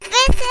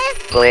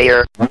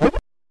Player.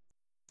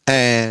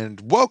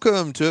 And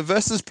welcome to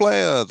Versus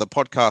Player, the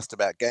podcast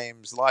about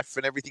games, life,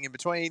 and everything in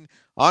between.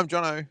 I'm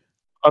Jono.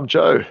 I'm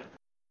Joe.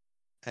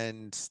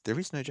 And there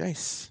is no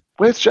Jace.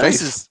 Where's Jace?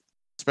 Jace's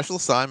special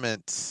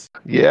assignment.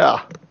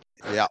 Yeah.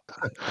 Yeah.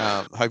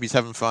 Hope he's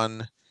having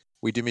fun.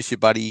 We do miss you,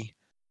 buddy.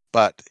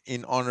 But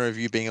in honor of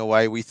you being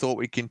away, we thought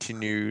we'd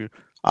continue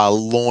our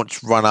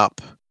launch run-up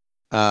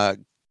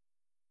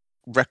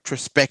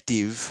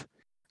retrospective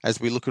as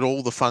we look at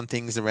all the fun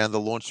things around the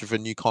launch of a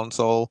new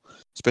console,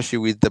 especially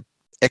with the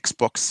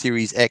Xbox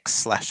Series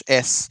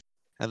X/S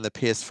and the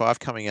PS5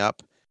 coming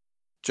up.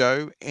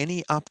 Joe,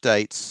 any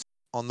updates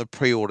on the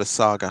pre-order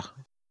saga?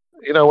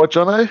 You know what,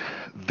 Jono?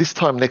 This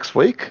time next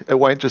week, it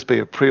won't just be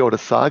a pre-order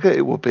saga;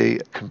 it will be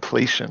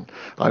completion.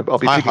 I'll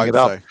be picking it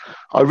up.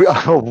 So.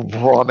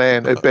 Oh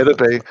man, it better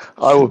be.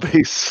 I will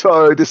be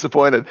so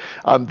disappointed.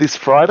 This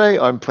Friday,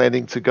 I'm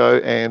planning to go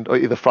or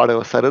either Friday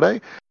or Saturday,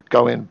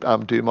 go and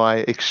do my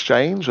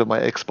exchange of my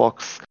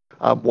Xbox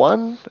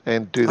One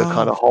and do the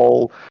kind of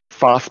whole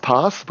fast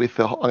pass with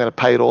I'm going to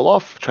pay it all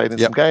off, trade in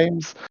some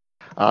games.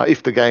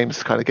 If the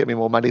games kind of get me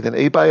more money than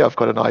eBay, I've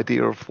got an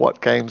idea of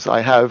what games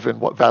I have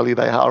and what value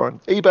they are on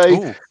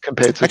eBay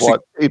compared to what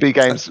EB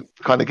Games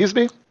kind of gives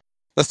me.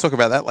 Let's talk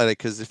about that later,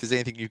 because if there's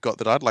anything you've got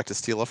that I'd like to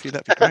steal off you,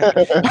 that'd be great.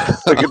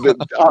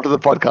 After the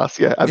podcast,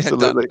 yeah,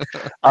 absolutely.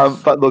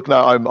 But look,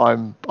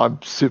 no, I'm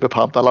super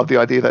pumped. I love the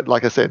idea that,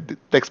 like I said,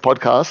 next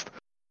podcast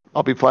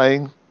I'll be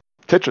playing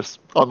Tetris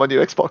on my new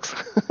Xbox.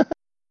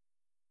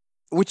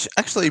 Which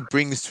actually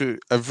brings to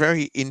a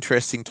very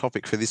interesting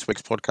topic for this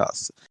week's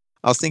podcast.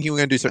 I was thinking we're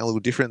going to do something a little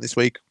different this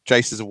week.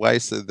 Jace is away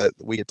so that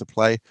we get to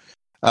play.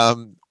 We're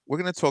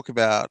going to talk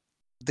about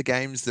the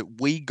games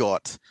that we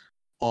got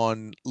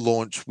on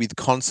launch with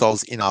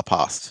consoles in our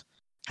past.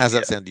 How's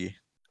that sound to you?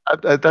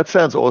 That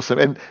sounds awesome.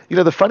 And, you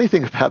know, the funny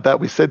thing about that,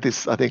 we said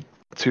this, I think,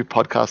 2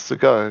 podcasts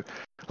ago,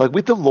 like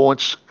with the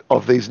launch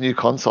of these new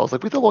consoles,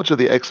 like with the launch of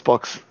the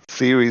Xbox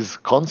Series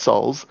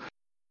consoles,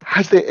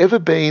 has there ever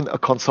been a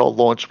console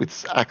launch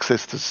with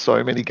access to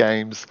so many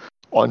games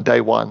on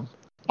day one?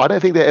 I don't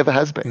think there ever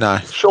has been. No.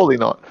 Surely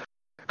not.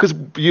 Because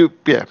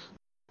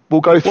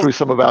we'll go through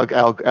some of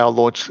our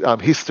launch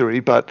history,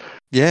 but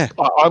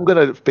I'm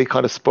going to be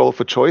kind of spoiled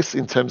for choice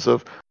in terms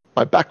of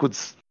my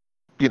backwards,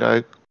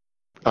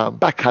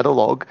 back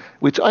catalogue,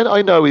 which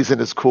I know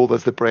isn't as cool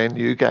as the brand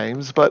new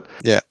games, but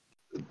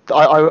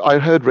I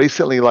heard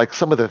recently, like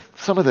some of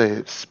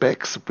the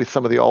specs with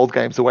some of the old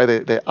games, the way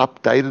they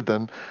updated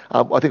them.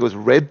 I think it was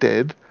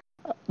The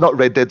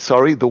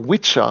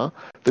Witcher,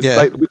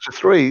 Witcher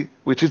 3,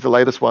 which is the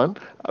latest one,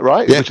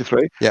 right? Yeah. Witcher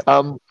 3. Yeah.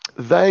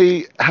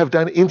 They have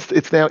done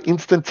it's now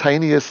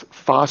instantaneous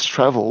fast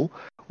travel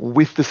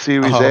with the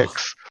Series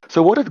X.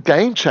 So what a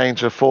game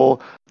changer for,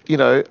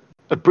 a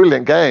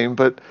brilliant game,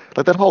 but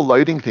like that whole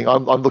loading thing,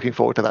 I'm looking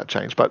forward to that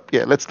change. But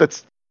yeah, let's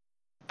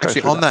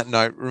actually, on that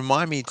note,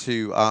 remind me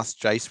to ask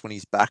Jace when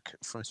he's back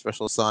from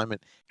special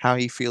assignment how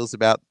he feels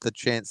about the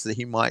chance that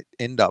he might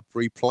end up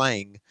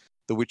replaying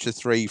The Witcher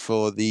 3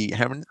 for the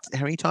how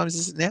many times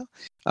is it now?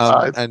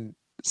 And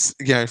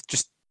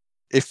just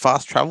if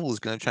fast travel is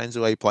going to change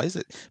the way he plays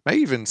it,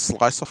 maybe even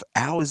slice off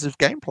hours of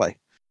gameplay.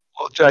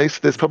 Well, Jace,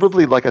 there's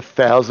probably like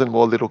 1,000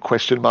 more little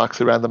question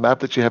marks around the map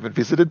that you haven't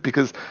visited,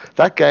 because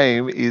that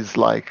game is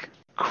like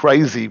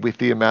crazy with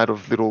the amount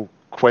of little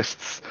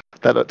quests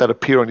that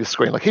appear on your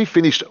screen. Like he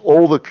finished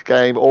all the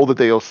game, all the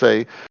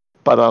DLC,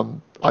 but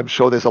I'm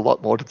sure there's a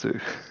lot more to do.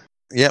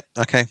 Yep.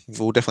 Okay.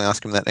 We'll definitely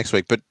ask him that next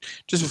week. But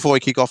just before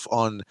we kick off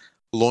on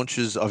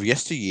launches of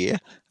yesteryear,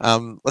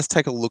 let's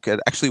take a look at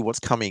actually what's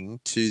coming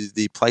to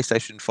the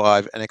PlayStation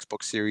 5 and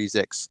Xbox Series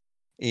X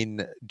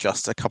in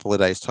just a couple of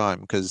days'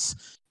 time, because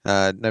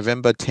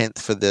November 10th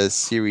for the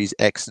Series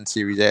X and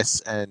Series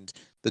S and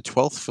the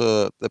 12th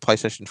for the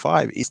PlayStation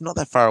 5 is not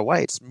that far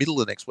away. It's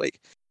middle of next week.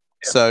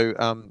 Yeah. So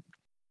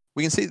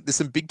we can see there's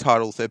some big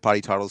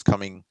third-party titles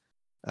coming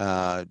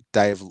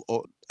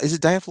is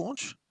it day of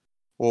launch?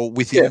 Or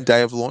within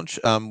day of launch,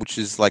 which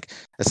is like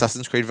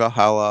Assassin's Creed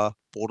Valhalla,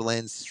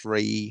 Borderlands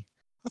 3.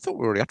 I thought we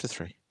were already up to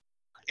 3.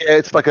 Yeah,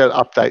 it's like an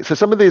update. So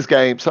some of these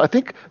games, so I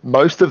think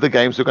most of the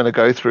games we're going to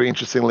go through,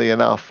 interestingly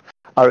enough,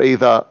 are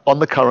either on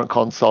the current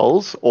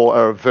consoles or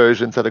are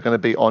versions that are going to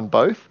be on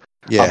both.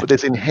 Yeah. But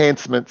there's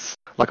enhancements.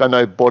 Like I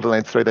know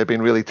Borderlands 3, they've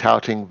been really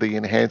touting the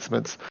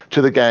enhancements to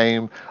the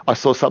game. I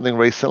saw something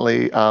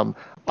recently,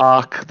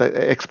 Ark, the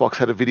Xbox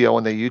had a video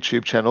on their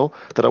YouTube channel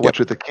that I watched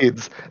with the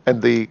kids,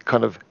 and the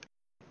kind of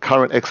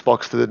current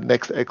Xbox to the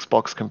next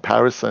Xbox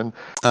comparison.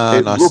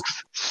 It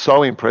looks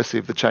so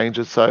impressive, the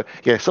changes. So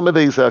yeah, some of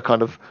these are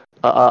kind of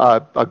are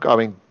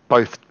going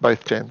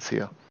both gens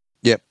here.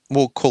 Yep.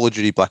 Well, Call of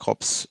Duty Black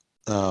Ops,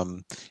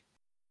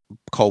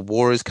 Cold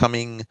War is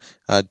coming,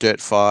 Dirt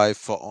 5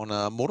 for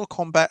Honor, Mortal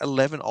Kombat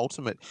 11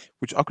 Ultimate,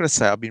 which I've got to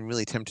say I've been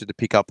really tempted to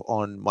pick up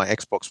on my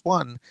Xbox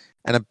One,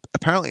 and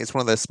apparently it's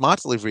one of those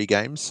smart delivery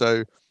games,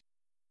 so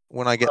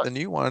when I get the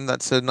new one,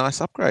 that's a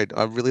nice upgrade.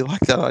 I really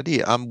like that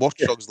idea. Watch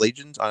Dogs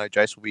Legions, I know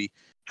Jace will be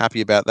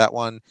happy about that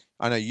one.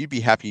 I know you'd be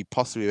happy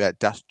possibly about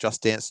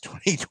Just Dance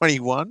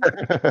 2021.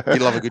 You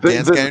love a good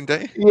dance game,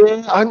 do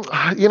you?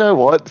 Yeah, you know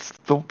what?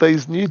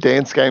 These new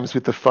dance games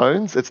with the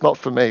phones, it's not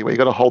for me. Where you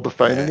got to hold the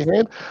phone in Yeah. your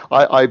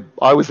hand.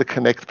 I was a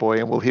Connect boy,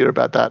 and we'll hear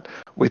about that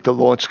with the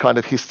launch kind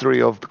of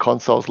history of the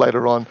consoles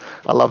later on.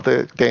 I love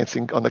the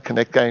dancing on the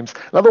Connect games.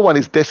 Another one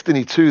is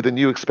Destiny 2. The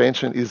new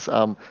expansion is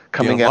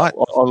coming Beyond out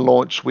Light. on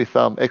launch with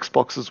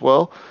Xbox as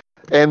well,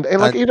 and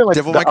like even like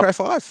Devil May Cry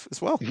 5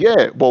 as well.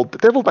 yeah, well,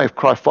 Devil May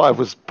Cry 5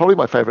 was probably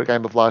my favorite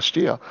game of last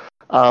year.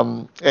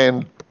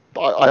 And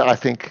I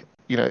think,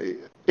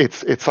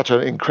 it's such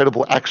an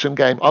incredible action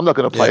game. I'm not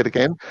going to play Yeah. it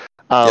again.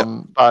 Yep.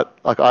 But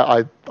like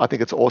I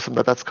think it's awesome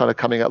that that's kind of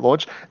coming at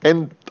launch.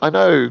 And I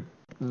know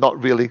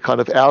not really kind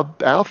of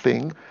our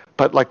thing,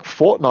 but like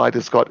Fortnite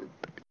has got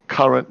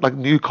current like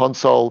new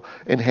console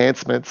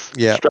enhancements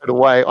Yeah. straight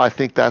away. I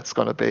think that's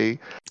going to be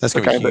That's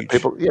the going to be game huge. that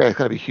people, it's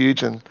going to be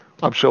huge. And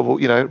I'm sure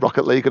we'll,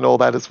 Rocket League and all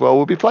that as well.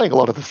 We'll be playing a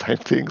lot of the same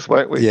things,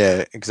 won't we?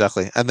 Yeah,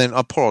 exactly. And then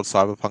poor old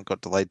Cyberpunk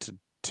got delayed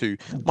to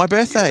my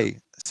birthday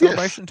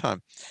celebration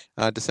time,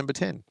 December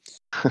 10.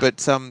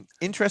 But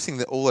interesting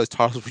that all those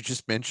titles we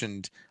just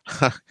mentioned,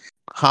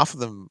 half of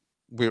them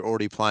we're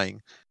already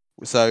playing.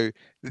 So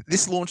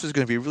this launch is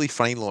going to be a really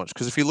funny launch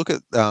because if you look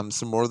at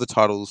some more of the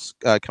titles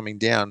coming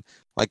down,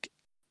 like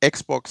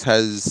Xbox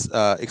has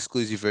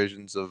exclusive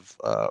versions of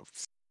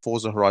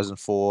Forza Horizon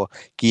 4,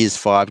 Gears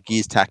 5,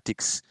 Gears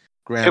Tactics,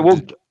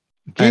 Grounded,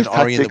 and Gears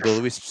Ori and the Will Tactics.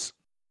 o' Wisps.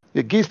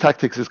 Yeah, Gears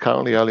Tactics is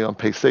currently only on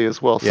PC as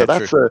well, so Yeah,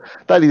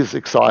 that is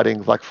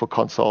exciting. Like for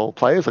console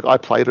players, like I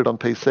played it on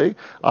PC.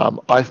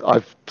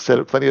 I've said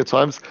it plenty of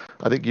times.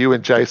 I think you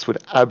and Jace would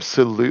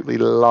absolutely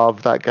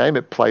love that game.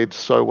 It played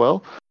so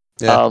well.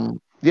 Yeah.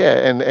 Yeah,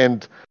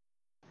 and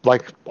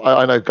like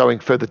I know going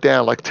further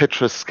down, like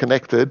Tetris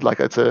Connected, like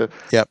it's a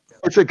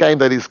game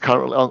that is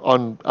currently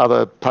on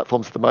other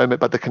platforms at the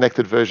moment, but the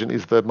connected version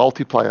is the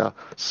multiplayer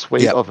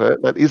suite of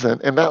it that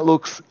isn't, and that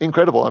looks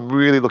incredible. I'm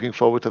really looking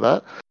forward to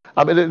that.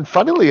 And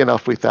funnily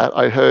enough, with that,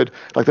 I heard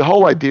like the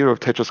whole idea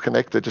of Tetris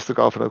Connected, just to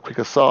go off on a quick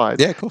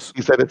aside, of course.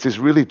 is that it's this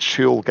really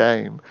chill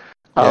game.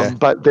 Yeah.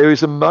 But there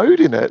is a mode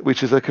in it,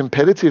 which is a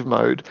competitive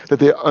mode, that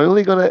they're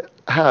only going to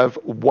have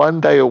one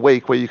day a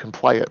week where you can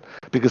play it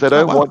because they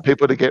don't want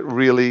people to get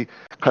really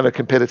kind of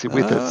competitive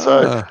with it.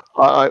 So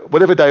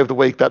whatever day of the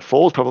week that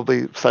falls,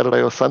 probably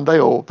Saturday or Sunday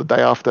or the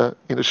day after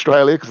in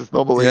Australia because it's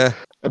normally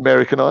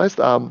Americanized.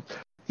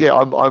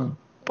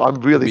 I'm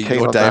really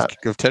keen on that.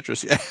 Of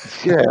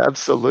Tetris, Yeah,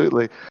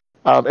 absolutely.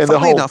 And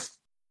funnily enough,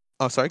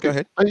 oh, sorry, go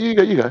ahead. You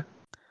go. I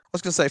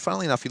was going to say,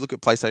 funnily enough, you look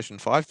at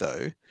PlayStation 5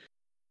 though,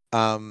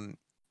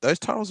 those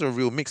titles are a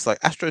real mix. Like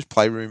Astro's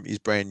Playroom is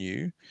brand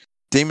new,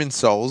 Demon's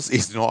Souls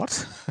is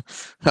not.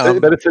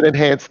 But it's an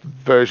enhanced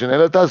version,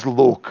 and it does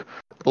look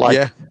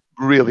like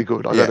really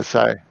good. I got to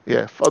say,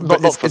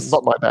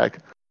 not my bag.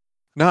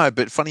 No,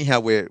 but funny how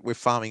we're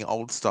farming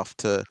old stuff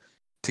to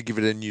give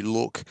it a new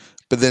look.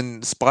 But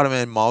then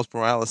Spider-Man Miles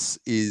Morales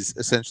is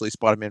essentially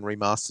Spider-Man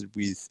remastered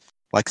with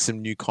like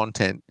some new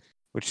content,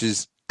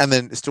 and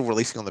then it's still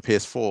releasing on the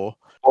PS4.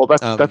 Well,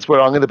 that's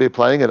where I'm going to be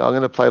playing it. I'm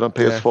going to play it on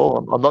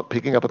PS4. I'm not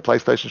picking up a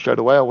PlayStation straight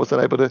away. I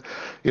wasn't able to,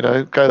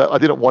 go that. I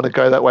didn't want to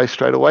go that way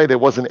straight away. There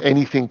wasn't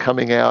anything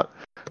coming out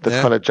that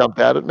kind of jumped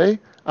out at me.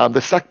 The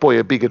Sackboy: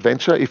 A Big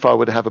Adventure, if I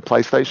were to have a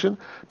PlayStation,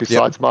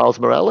 besides Miles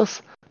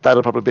Morales,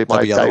 that'll probably be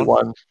my day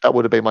one. That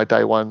would have been my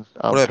day one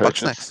what about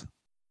purchase.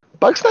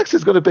 Bugsnax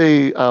is going to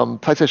be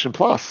PlayStation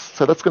Plus,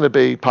 so that's going to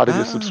be part of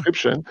your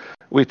subscription,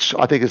 which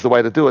I think is the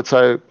way to do it.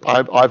 So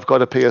I've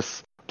got a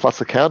PS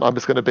Plus account. I'm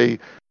just going to be,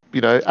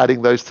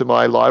 adding those to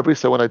my library.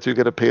 So when I do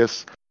get a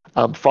PS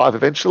 5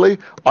 eventually,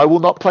 I will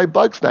not play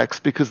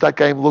Bugsnax because that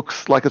game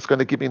looks like it's going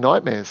to give me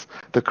nightmares.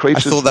 The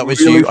creatures. I thought that was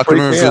really you. I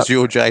couldn't remember if it was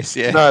you or Jace.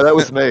 Yeah. No, that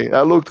was me.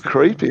 That looked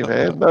creepy,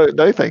 man.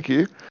 No, thank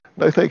you.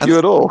 No, thank you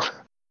at all.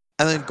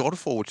 And then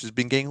Godfall, which has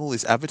been getting all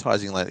this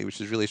advertising lately, which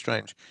is really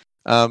strange.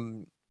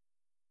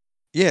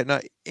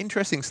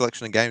 Interesting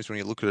selection of games when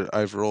you look at it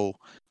overall.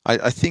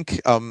 I think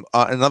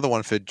another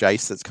one for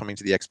Jace that's coming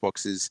to the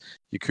Xbox is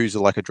Yakuza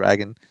Like a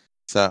Dragon.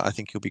 So I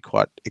think you'll be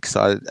quite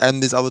excited.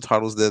 And there's other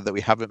titles there that we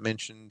haven't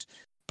mentioned.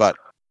 But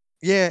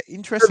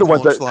interesting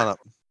launch lineup.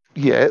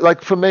 Yeah,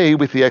 like for me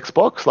with the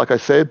Xbox, like I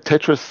said,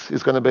 Tetris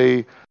is going to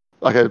be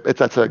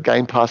that's a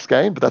Game Pass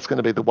game, but that's going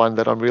to be the one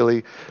that I'm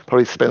really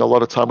probably spend a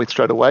lot of time with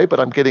straight away.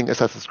 But I'm getting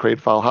Assassin's Creed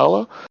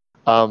Valhalla,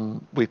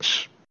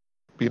 which,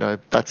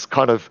 that's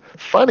kind of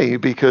funny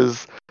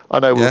because I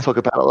know we'll talk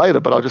about it later,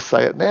 but I'll just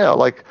say it now.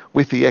 Like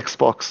with the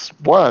Xbox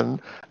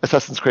One,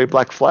 Assassin's Creed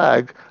Black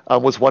Flag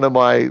was one of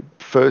my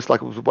first,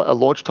 like it was a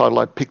launch title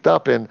I picked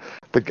up, and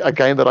a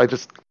game that I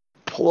just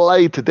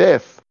played to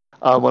death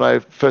when I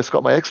first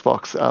got my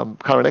Xbox,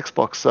 current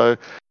Xbox. So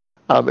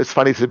it's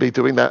funny to be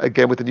doing that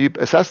again with the new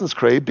Assassin's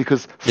Creed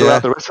because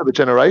throughout the rest of the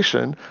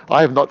generation,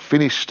 I have not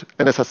finished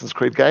an Assassin's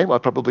Creed game. I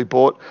probably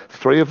bought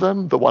 3 of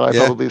them. The one I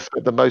probably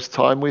spent the most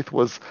time with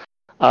was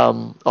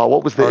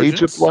what was the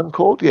Origins? Egypt one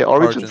called? Yeah,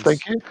 Origins.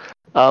 Thank you.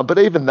 But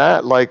even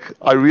that, like,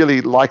 I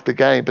really liked the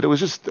game, but it was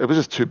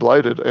just too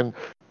bloated. And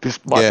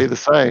this might be the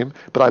same,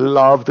 but I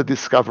love the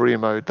discovery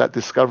mode. That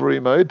discovery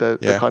mode, the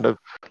kind of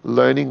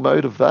learning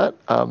mode of that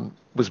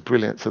was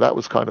brilliant. So that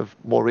was kind of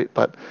more it.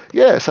 But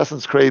yeah,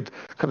 Assassin's Creed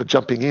kind of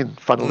jumping in,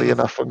 funnily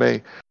enough for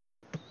me.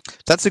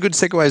 That's a good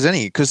segue as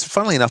any, because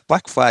funnily enough,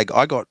 Black Flag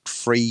I got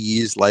 3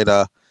 years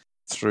later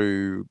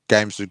through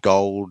Games with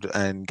Gold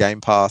and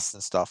Game Pass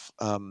and stuff.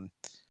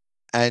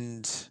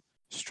 And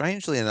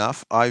strangely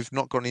enough, I've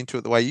not gone into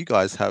it the way you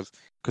guys have,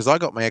 because I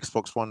got my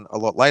Xbox One a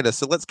lot later.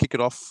 So let's kick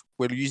it off.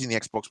 We're using the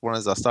Xbox One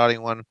as our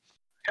starting one.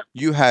 Yep.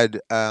 You had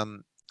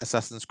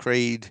Assassin's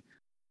Creed,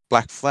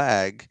 Black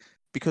Flag.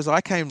 Because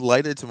I came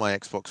later to my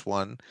Xbox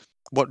One,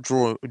 what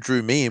drew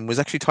me in was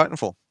actually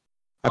Titanfall.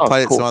 I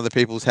played at some other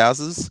people's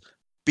houses,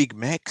 big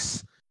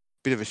mechs,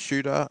 bit of a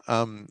shooter.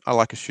 I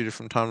like a shooter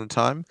from time to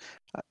time.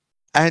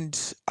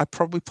 And I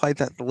probably played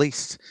that the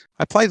least.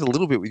 I played a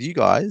little bit with you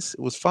guys.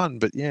 It was fun,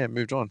 but yeah,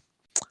 moved on.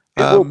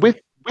 Well,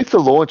 with the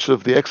launch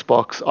of the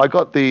Xbox, I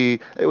got the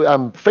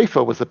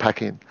FIFA was the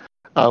pack-in,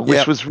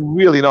 which was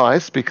really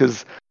nice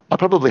because I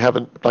probably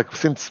haven't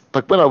since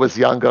when I was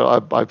younger.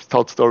 I've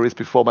told stories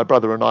before. My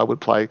brother and I would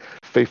play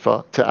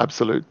FIFA to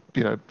absolute,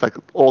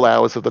 all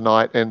hours of the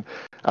night. And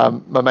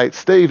my mate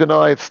Steve and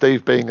I,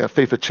 Steve being a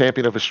FIFA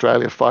champion of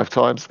Australia 5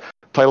 times,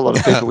 played a lot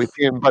of FIFA with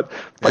him. But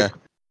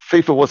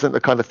FIFA wasn't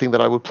the kind of thing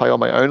that I would play on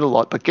my own a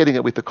lot. But getting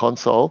it with the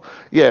console,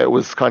 it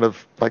was kind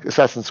of like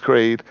Assassin's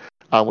Creed.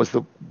 Was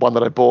the one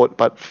that I bought,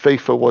 but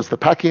FIFA was the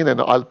pack-in, and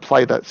I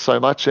played that so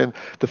much. And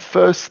the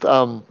first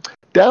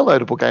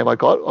downloadable game I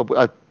got,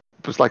 I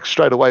was like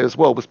straight away as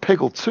well, was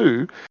Peggle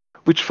 2,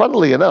 which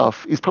funnily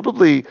enough is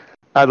probably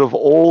out of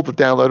all the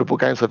downloadable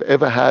games I've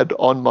ever had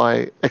on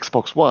my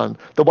Xbox One,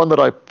 the one that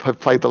I have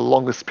played the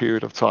longest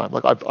period of time.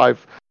 Like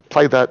I've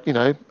played that,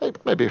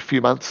 maybe a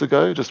few months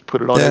ago, just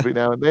put it on every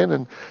now and then,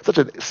 and such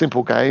a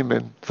simple game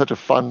and such a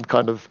fun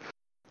kind of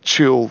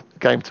chill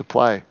game to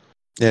play.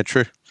 Yeah,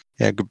 true.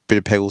 Yeah, a good bit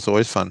of Peggle's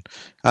always fun.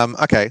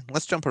 Okay,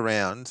 let's jump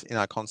around in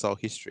our console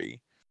history.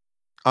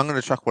 I'm going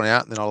to chuck one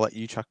out, and then I'll let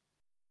you chuck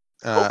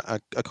a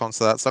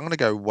console out. So I'm going to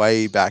go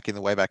way back in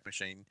the Wayback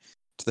Machine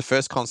to the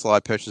first console I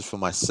purchased for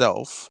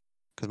myself,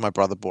 because my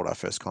brother bought our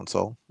first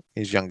console.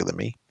 He's younger than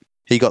me.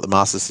 He got the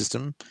Master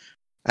System,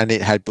 and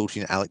it had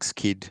built-in Alex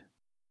Kidd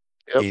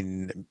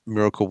in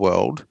Miracle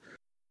World.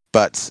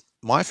 But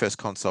my first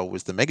console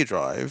was the Mega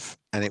Drive,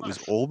 and it was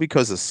all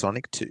because of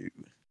Sonic 2.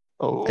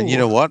 Oh. And you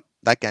know what?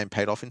 That game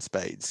paid off in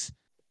spades.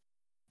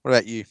 What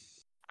about you?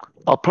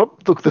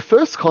 Look, the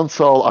first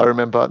console I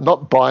remember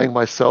not buying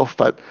myself,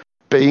 but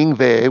being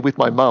there with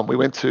my mum. We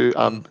went to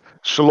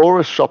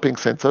Shallora Shopping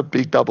Centre,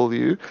 Big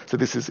W. So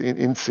this is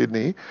in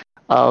Sydney.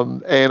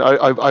 And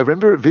I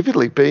remember it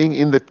vividly, being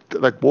in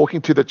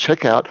walking to the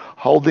checkout,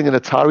 holding an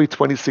Atari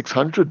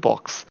 2600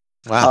 box.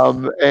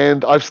 Wow.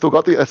 And I've still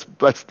got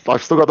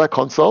that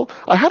console.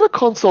 I had a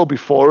console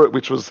before it,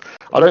 which was,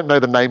 I don't know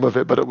the name of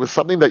it, but it was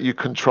something that you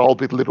controlled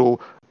with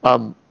little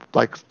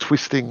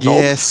twisting knobs.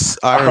 Yes,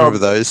 I remember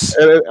those.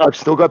 And I've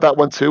still got that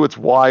one too. It's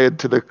wired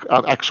to the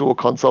actual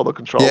console, the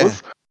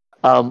controllers.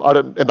 And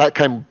that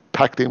came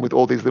packed in with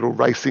all these little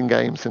racing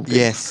games and things.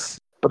 Yes,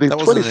 but the that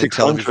wasn't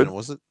 2600, television,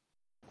 was it?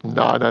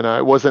 No,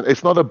 it wasn't.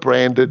 It's not a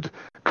branded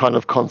kind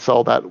of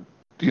console that,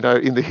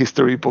 in the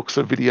history books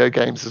of video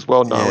games as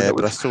well. No, yeah,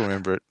 but I still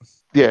remember it.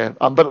 Yeah,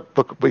 but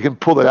look, we can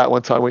pull that out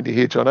one time when you're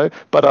here, Jono.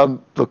 But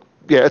look,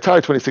 yeah,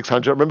 Atari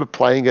 2600. I remember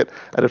playing it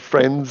at a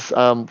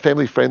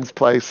family friend's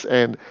place,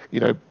 and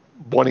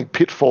wanting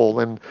Pitfall,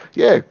 and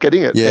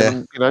getting it,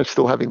 and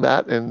still having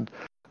that, and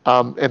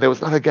there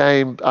was another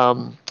game,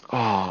 some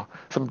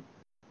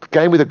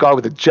game with a guy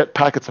with a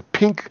jetpack. It's a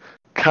pink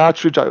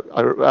cartridge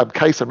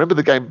case. I remember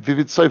the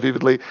game so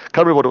vividly. Can't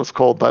remember what it was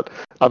called, but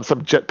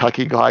some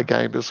jetpacky guy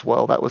game as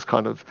well. That was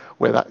kind of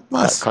where that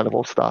kind of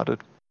all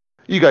started.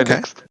 You go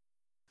next.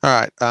 All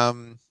right.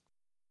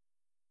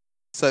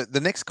 So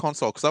the next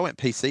console, because I went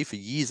PC for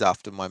years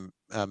after my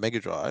Mega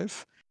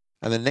Drive,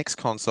 and the next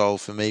console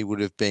for me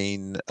would have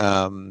been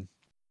actually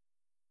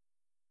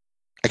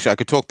I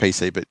could talk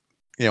PC, but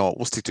you know what,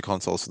 we'll stick to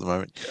consoles for the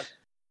moment.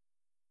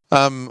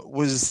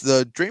 Was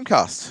the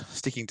Dreamcast,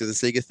 sticking to the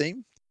Sega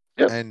theme.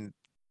 Yep. And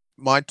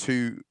my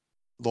 2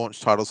 launch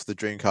titles for the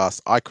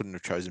Dreamcast, I couldn't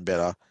have chosen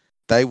better.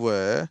 They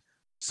were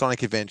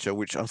Sonic Adventure,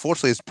 which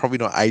unfortunately is probably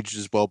not aged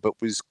as well, but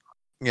was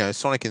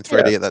Sonic in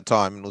 3D at that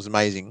time and was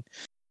amazing.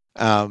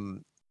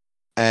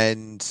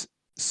 And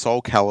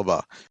Soul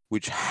Calibur,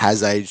 which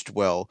has aged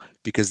well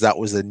because that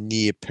was a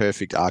near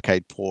perfect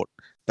arcade port.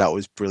 That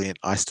was brilliant.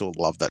 I still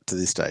love that to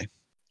this day.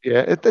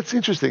 Yeah, that's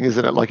interesting,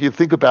 isn't it? Like, you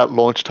think about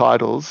launch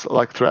titles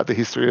like throughout the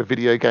history of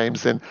video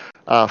games, and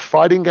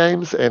fighting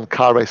games and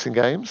car racing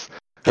games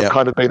have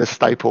kind of been a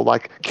staple.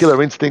 Like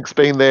Killer Instinct's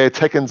been there,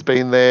 Tekken's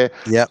been there.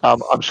 Yeah,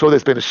 I'm sure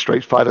there's been a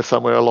Street Fighter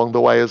somewhere along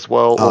the way as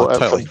well, or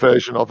some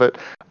version of it.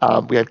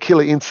 We had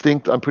Killer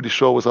Instinct. I'm pretty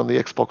sure was on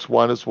the Xbox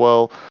One as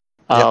well.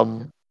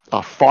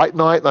 Fight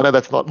Night. I know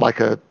that's not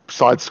like a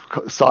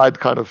side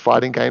kind of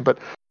fighting game, but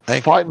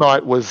Fight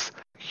Night was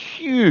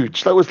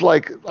huge. That was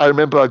like, I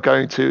remember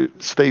going to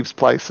Steve's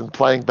place and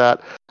playing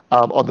that.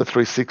 on the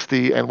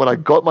 360. And when I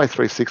got my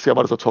 360, I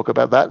might as well talk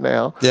about that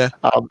now. Yeah.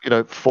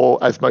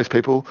 For as most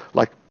people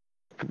like,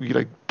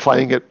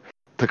 playing it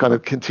to kind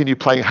of continue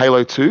playing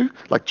Halo 2,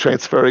 like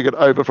transferring it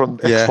over from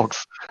Yeah.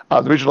 Xbox,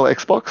 the original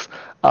Xbox.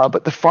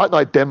 But the Fight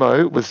Night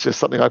demo was just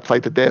something I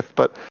played to death.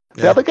 But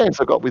the other games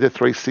I got with the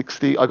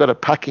 360, I got a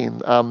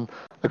pack-in.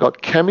 I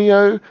got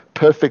Cameo,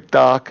 Perfect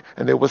Dark,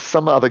 and there was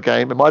some other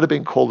game. It might have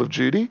been Call of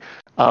Duty,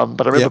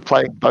 but I remember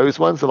playing those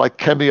ones. And like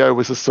Cameo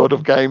was a sort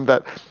of game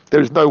that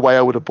there is no way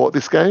I would have bought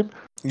this game.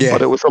 Yeah.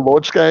 But it was a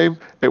launch game.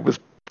 It was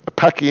a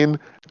pack-in,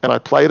 and I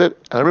played it.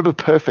 And I remember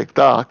Perfect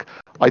Dark.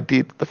 I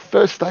did the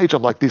first stage.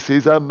 I'm like, this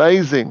is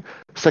amazing.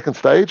 Second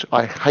stage,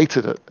 I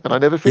hated it, and I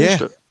never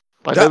finished it.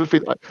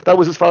 That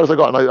was as far as I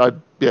got.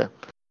 And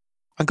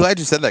I'm glad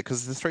you said that,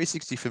 because the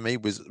 360 for me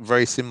was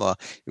very similar.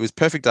 It was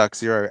Perfect Dark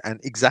Zero and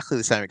exactly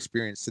the same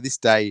experience. To this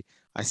day,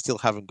 I still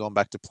haven't gone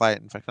back to play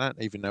it. In fact, I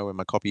don't even know where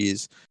my copy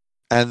is.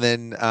 And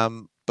then,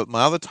 but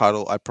my other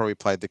title I probably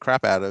played the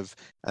crap out of,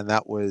 and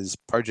that was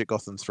Project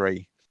Gotham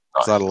 3.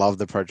 Because I love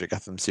the Project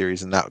Gotham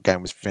series, and that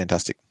game was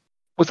fantastic.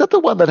 Was that the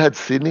one that had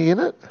Sydney in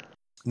it?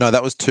 No,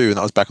 that was 2, and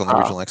that was back on the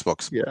original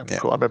Xbox. Yeah,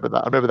 cool. I remember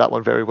that. I rember that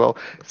one very well.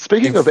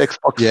 Speaking of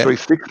Xbox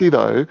 360,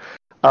 though,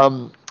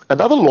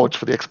 another launch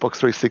for the Xbox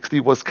 360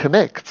 was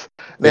Kinect.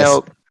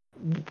 Now,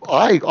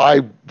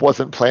 I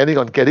wasn't planning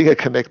on getting a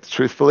Kinect,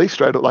 truthfully,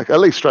 at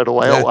least straight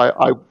away. Yeah.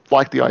 I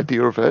liked the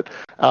idea of it,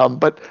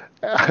 but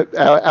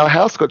our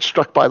house got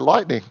struck by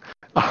lightning.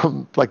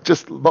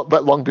 Just not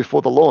that long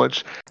before the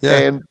launch,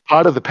 and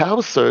part of the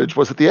power surge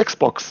was that the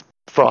Xbox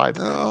fried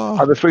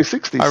on the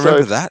 360. I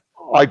remember that.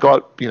 I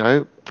got,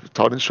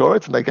 told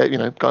insurance, and they gave,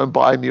 go and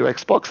buy a new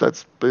Xbox.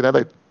 That's,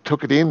 they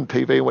took it in,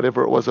 TV and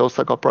whatever it was else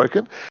that got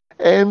broken.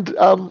 And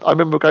I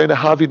remember going to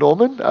Harvey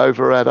Norman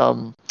over at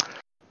near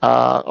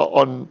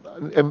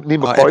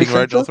Macquarie Epping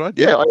Road, North Ryde?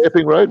 Yeah,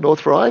 Epping Road,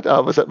 North Ryde. I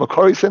was at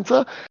Macquarie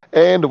Centre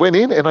and went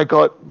in, and I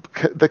got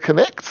the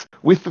Kinect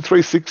with the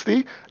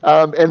 360,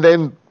 and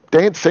then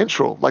Dance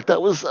Central. Like,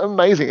 that was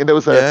amazing. And there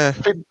was a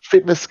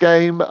fitness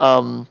game.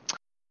 I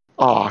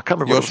can't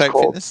remember Your what it was Shape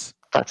called. Fitness?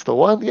 That's the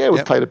one. Yeah,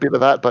 we played a bit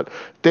of that, but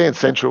Dance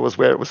Central was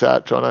where it was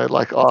at, Jono.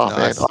 Like,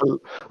 nice. Man,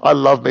 I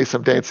love me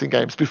some dancing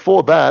games.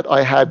 Before that,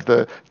 I had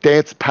the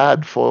dance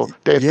pad for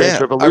Dance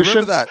Dance Revolution.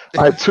 I remember that.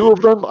 I had 2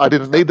 of them. I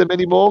didn't need them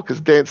anymore because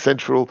Dance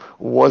Central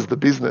was the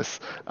business.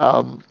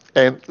 And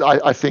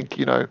I think,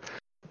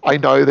 I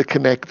know the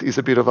Kinect is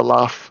a bit of a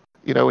laugh,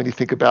 when you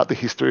think about the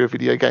history of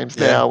video games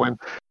now, when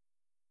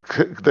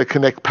the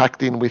Kinect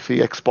packed in with the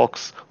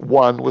Xbox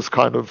One was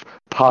kind of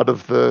part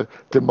of the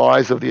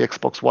demise of the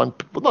Xbox One.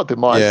 Well, not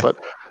demise, but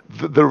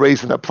the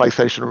reason that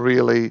PlayStation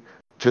really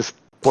just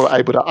were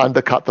able to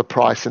undercut the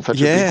price in such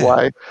a big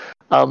way.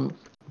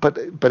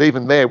 But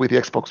even there with the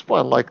Xbox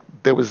One, like,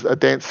 there was a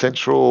Dance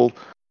Central.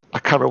 I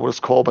can't remember what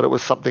it's called, but it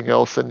was something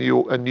else, a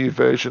new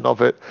version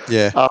of it.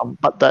 Yeah.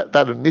 But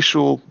that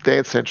initial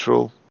Dance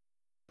Central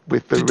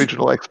with the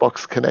original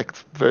Xbox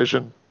Kinect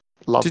version,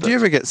 loved it. Did you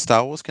ever get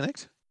Star Wars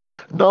Kinect?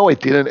 No, I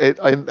didn't.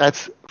 And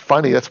that's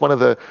funny. That's one of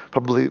the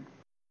probably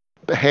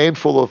a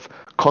handful of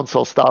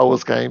console Star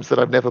Wars games that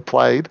I've never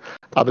played.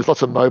 There's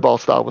lots of mobile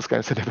Star Wars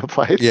games I've never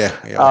played. Yeah.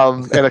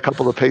 And a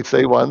couple of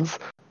PC ones,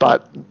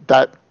 but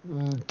that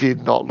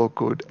did not look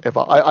good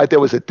ever.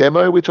 There was a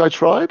demo which I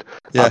tried.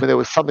 And there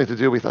was something to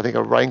do with, I think,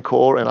 a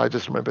Rancor, and I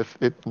just remember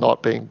it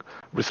not being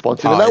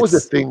responsive. And that was the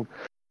thing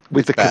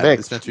with the Kinect.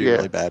 It's meant to be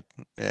really bad.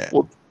 Yeah.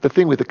 Well, the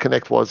thing with the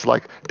Kinect was,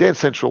 like, Dance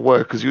Central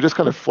worked because you're just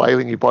kind of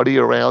flailing your body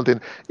around, and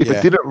if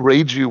it didn't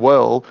read you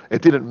well,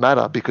 it didn't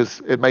matter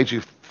because it made you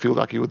feel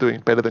like you were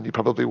doing better than you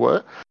probably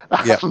were.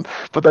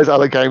 But those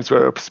other games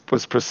where it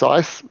was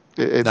precise,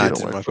 it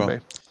didn't work for me.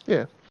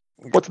 Yeah.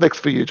 What's next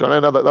for you, John?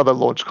 Another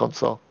launch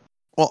console.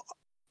 Well,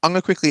 I'm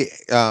going to quickly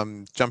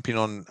jump in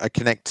on a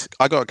Kinect.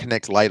 I got a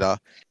Kinect later,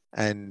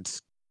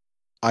 and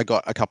I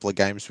got a couple of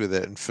games with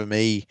it. And for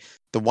me,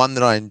 the one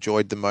that I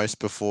enjoyed the most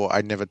before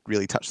I never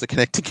really touched the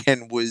Kinect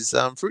again was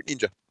Fruit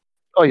Ninja.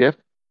 Oh, yeah.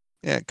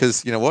 Yeah,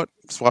 because you know what?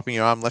 Swiping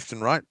your arm left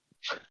and right,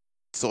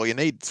 it's all you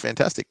need. It's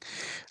fantastic.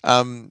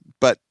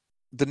 But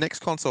the next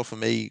console for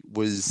me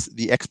was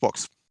the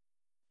Xbox.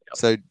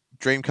 So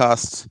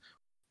Dreamcast,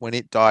 when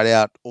it died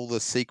out, all the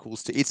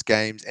sequels to its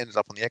games ended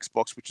up on the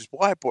Xbox, which is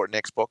why I bought an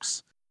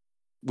Xbox,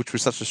 which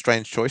was such a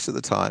strange choice at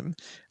the time.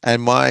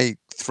 And my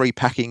 3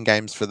 packing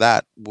games for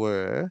that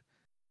were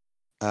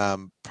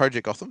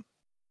Project Gotham,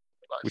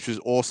 which was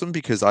awesome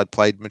because I'd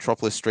played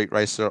Metropolis Street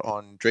Racer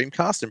on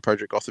Dreamcast, and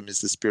Project Gotham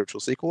is the spiritual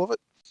sequel of it.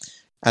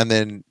 And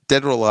then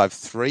Dead or Alive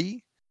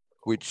 3,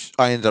 which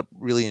I ended up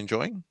really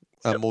enjoying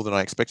more than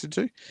I expected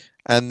to.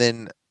 And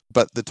then,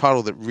 but the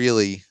title that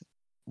really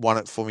won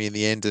it for me in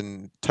the end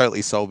and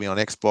totally sold me on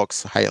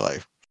Xbox, Halo.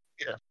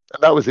 Yeah,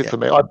 and that was it for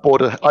me. I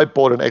bought an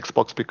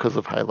Xbox because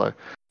of Halo.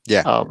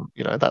 Yeah.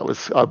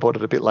 I bought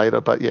it a bit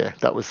later, but yeah,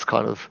 that was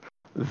kind of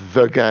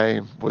the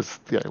game was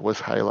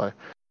Halo.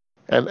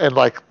 And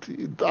like,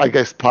 I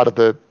guess part of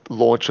the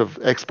launch of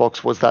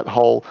Xbox was that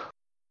whole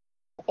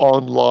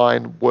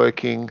online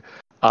working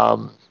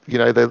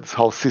this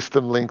whole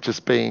system link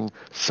just being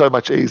so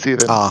much easier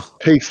than Ah,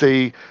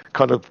 PC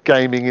kind of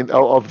gaming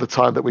of the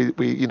time that we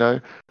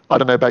I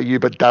don't know about you,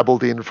 but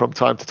dabbled in from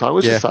time to time. It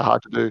was yeah, just so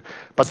hard to do,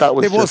 but that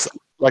was it was. just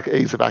like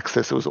ease of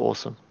access. It was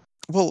awesome.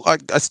 Well,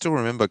 I still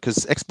remember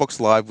because Xbox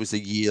Live was a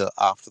year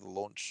after the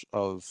launch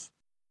of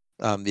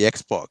the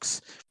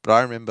Xbox. But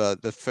I remember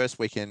the first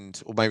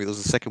weekend, or maybe it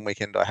was the second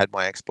weekend, I had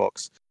my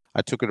Xbox.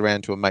 I took it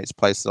around to a mate's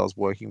place that I was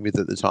working with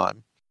at the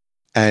time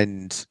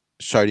and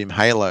showed him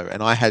Halo.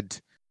 And I had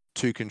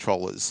 2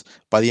 controllers.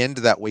 By the end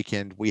of that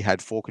weekend, we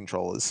had 4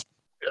 controllers.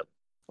 Yep.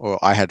 Or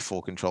I had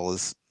 4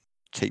 controllers,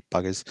 cheap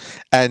buggers.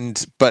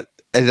 But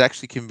it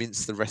actually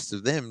convinced the rest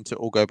of them to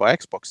all go buy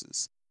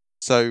Xboxes.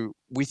 So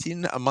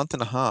within a month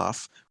and a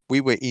half, we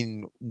were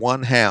in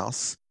one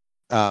house,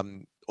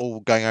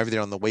 all going over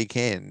there on the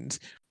weekend,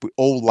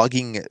 all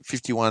lugging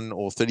 51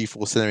 or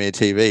 34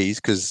 centimeter TVs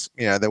because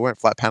they weren't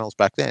flat panels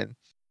back then,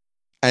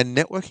 and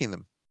networking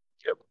them.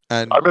 Yep.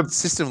 And I remember,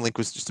 System Link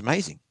was just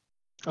amazing.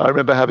 I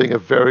remember having a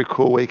very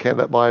cool weekend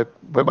when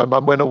my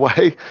mum went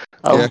away,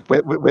 Yeah.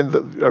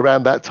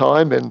 around that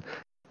time, and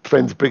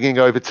friends bringing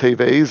over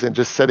TVs and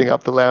just setting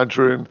up the lounge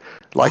room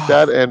like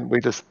that, and we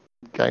just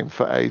gamed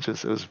for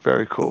ages. It was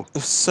very cool. It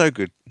was so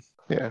good.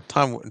 Yeah.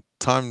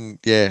 Time.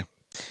 Yeah.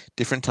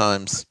 Different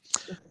times.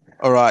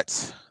 All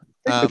right.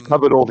 We've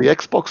covered all the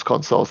Xbox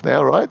consoles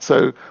now, right?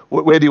 So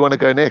where do you want to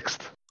go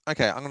next?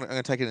 Okay, I'm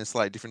gonna take it in a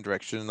slightly different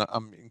direction.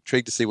 I'm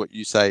intrigued to see what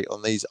you say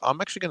on these. I'm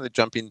actually going to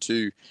jump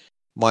into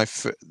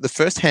the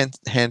first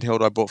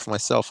handheld I bought for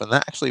myself, and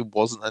that actually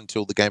wasn't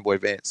until the Game Boy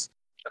Advance.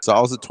 So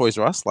I was at Toys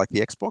R Us, like the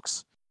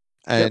Xbox,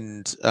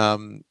 and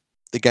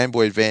the Game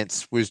Boy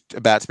Advance was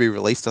about to be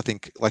released, I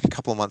think, like a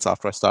couple of months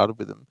after I started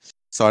with them.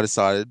 So I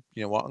decided,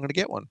 you know what, I'm going to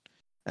get one.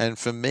 And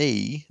for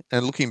me,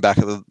 and looking back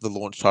at the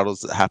launch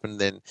titles that happened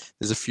then,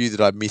 there's a few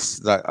that I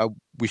missed that I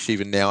wish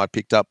even now I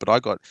picked up. But I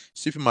got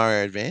Super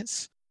Mario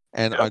Advance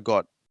and I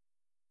got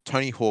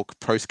Tony Hawk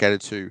Pro Skater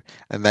 2,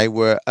 and they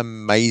were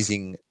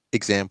amazing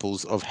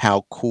examples of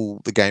how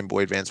cool the Game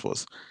Boy Advance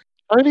was.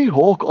 Tony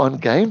Hawk on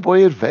Game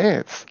Boy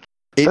Advance.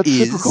 That's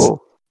super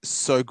cool.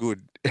 So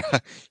good.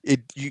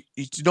 You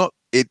do not.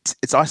 It's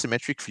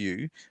isometric for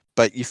you,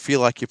 but you feel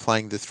like you're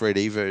playing the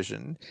 3D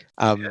version.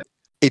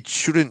 It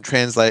shouldn't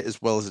translate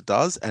as well as it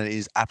does, and it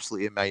is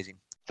absolutely amazing.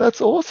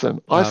 That's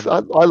awesome. I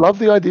love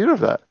the idea of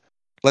that.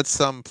 Let's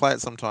play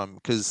it sometime,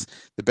 because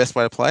the best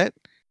way to play it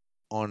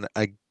on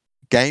a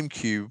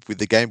GameCube with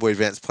the Game Boy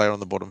Advance player on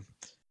the bottom.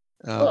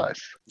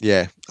 Nice.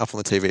 Yeah, up on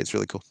the TV. It's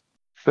really cool.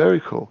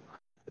 Very cool.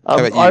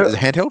 How about you? The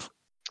handheld?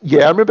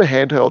 Yeah, I remember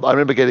handheld. I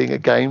remember getting a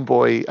Game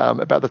Boy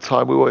about the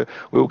time we were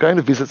going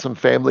to visit some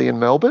family in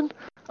Melbourne,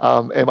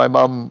 and my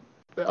mum,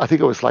 I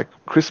think it was like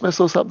Christmas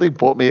or something,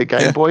 bought me a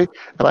Game Boy,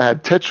 and I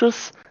had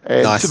Tetris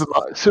and Nice.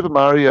 Super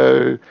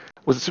Mario.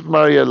 Was it Super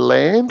Mario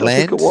Land? I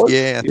think it was.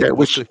 Yeah, I think it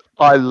was.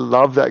 I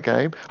love that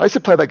game. I used to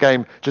play that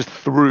game just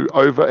through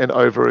over and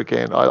over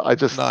again. I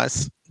just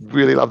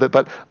really loved it.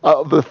 But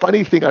the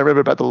funny thing I remember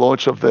about the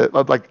launch of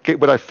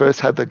when I first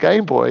had the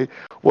Game Boy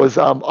was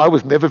I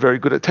was never very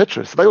good at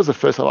Tetris. That was the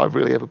first time I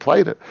really ever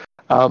played it.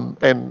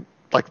 And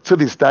like to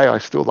this day, I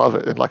still love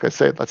it. And like I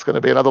said, that's going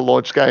to be another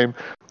launch game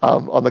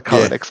on the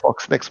current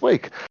Xbox next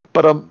week.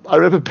 But I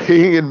remember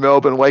being in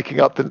Melbourne, waking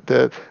up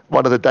the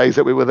one of the days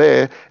that we were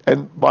there,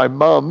 and my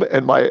mum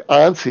and my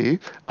auntie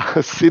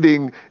are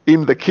sitting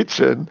in the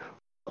kitchen,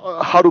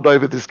 huddled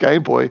over this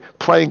Game Boy,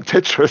 playing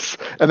Tetris.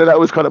 And then that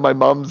was kind of my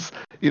mum's,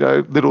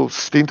 little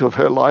stint of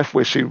her life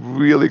where she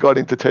really got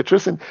into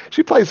Tetris. And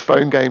she plays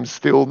phone games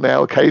still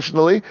now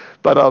occasionally,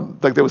 but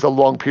there was a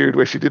long period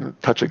where she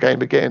didn't touch a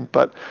game again.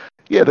 But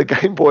yeah, the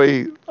Game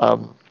Boy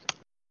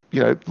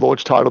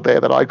launch title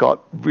there that I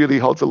got really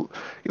holds a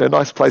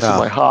nice place in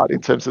my heart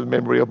in terms of the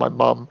memory of my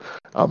mum,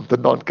 the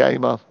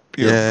non-gamer,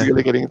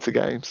 really getting into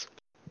games.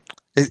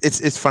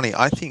 It's funny.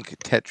 I think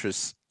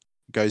Tetris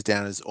goes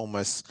down as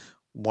almost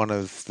one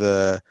of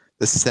the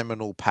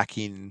seminal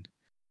pack-in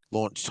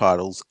launch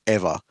titles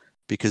ever,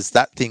 because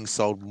that thing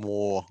sold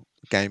more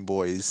Game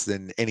Boys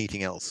than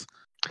anything else.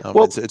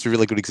 It's a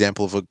really good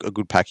example of a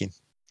good pack-in.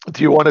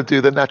 Do you want to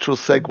do the natural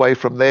segue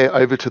from there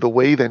over to the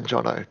Wii then,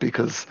 Jono?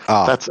 Because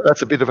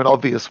that's a bit of an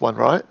obvious one,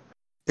 right?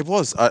 It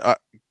was.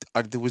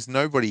 There was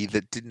nobody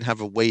that didn't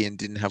have a Wii and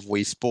didn't have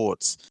Wii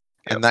Sports,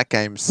 and that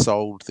game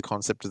sold the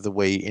concept of the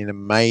Wii in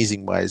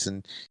amazing ways.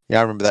 And yeah,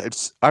 I remember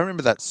that. I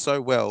remember that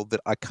so well that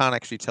I can't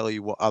actually tell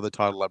you what other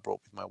title I brought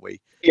with my Wii.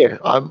 Yeah,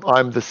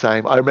 I'm the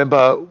same. I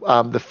remember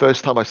the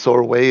first time I saw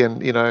a Wii,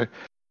 and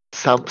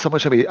someone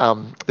showed me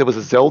there was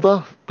a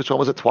Zelda. Which one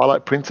was it?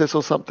 Twilight Princess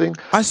or something?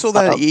 I saw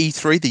that at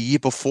E3 the year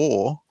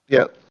before.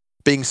 Yeah.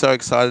 Being so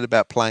excited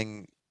about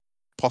playing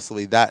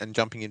possibly that and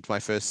jumping into my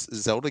first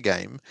Zelda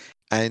game.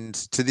 And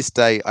to this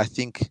day, I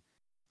think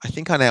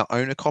I now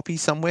own a copy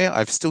somewhere.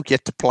 I've still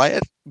yet to play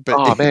it. But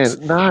it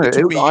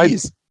took me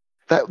years.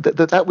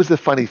 That was the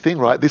funny thing,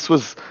 right? This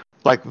was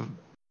like,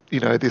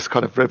 this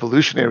kind of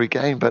revolutionary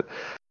game, but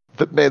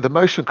the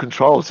motion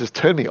controls just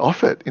turned me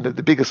off it in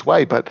the biggest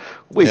way. But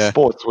Wii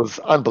Sports was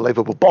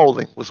unbelievable.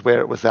 Bowling was where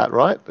it was at,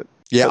 right?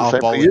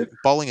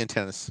 Bowling and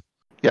tennis.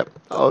 Yep.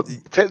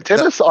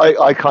 Tennis,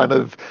 I kind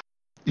of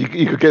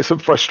you could get some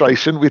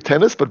frustration with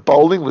tennis, but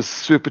bowling was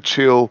super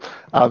chill,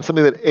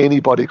 something that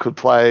anybody could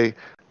play,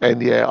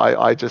 and yeah,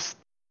 I just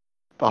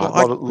a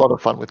lot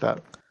of fun with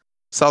that.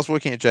 So I was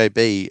working at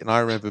JB, and I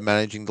remember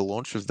managing the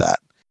launch of that,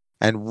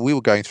 and we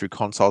were going through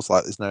consoles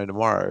like there's no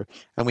tomorrow,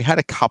 and we had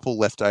a couple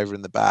left over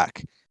in the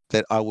back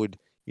that I would,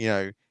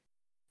 I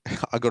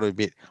got to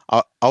admit,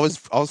 I was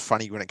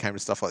funny when it came to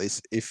stuff like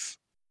this. If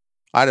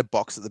I had a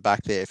box at the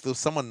back there, if there was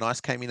someone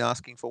nice came in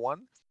asking for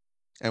one,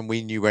 and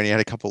we knew we only had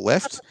a couple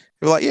left,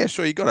 we were like, yeah,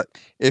 sure, you got it.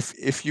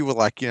 If you were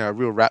like, a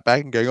real rat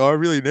bag and going, oh, I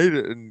really need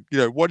it, and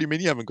what do you mean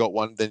you haven't got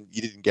one? Then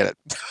you didn't get it.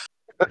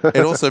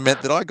 It also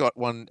meant that I got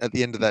one at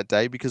the end of that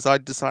day because I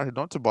decided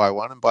not to buy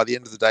one, and by the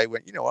end of the day,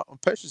 went, you know what, I'm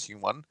purchasing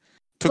one.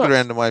 Took it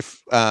around to my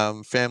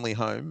family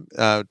home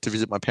to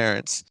visit my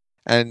parents,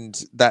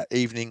 and that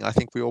evening, I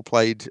think we all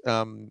played,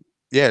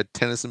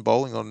 tennis and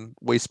bowling on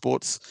Wii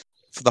Sports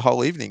for the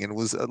whole evening, and it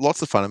was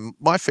lots of fun. And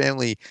my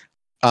family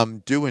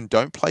do and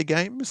don't play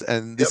games,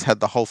 and this had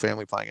the whole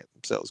family playing it,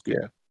 so it was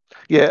good.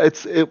 Yeah.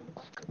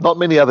 Not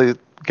many other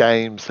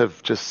games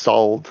have just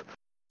sold.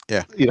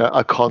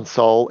 A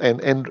console,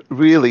 and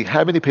really,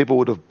 how many people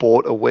would have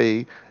bought a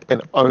Wii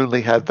and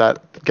only had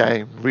that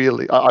game?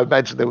 Really, I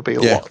imagine there would be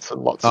lots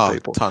and lots of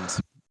people.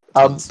 Tons.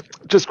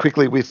 Just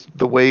quickly with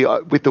the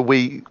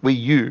Wii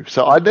U.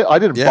 So I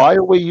didn't buy a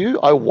Wii U.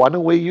 I won a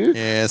Wii U.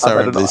 Yes, I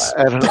remember this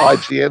at an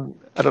IGN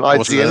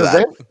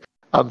event.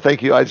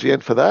 Thank you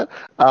IGN for that.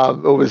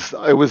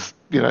 It was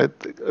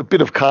a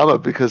bit of karma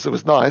because it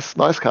was nice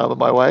karma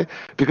my way,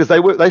 because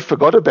they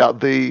forgot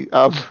about the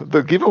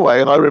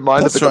giveaway, and I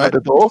reminded the guy at the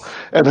door,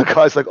 and the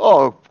guy's like,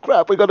 oh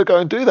crap, we got to go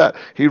and do that.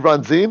 He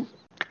runs in,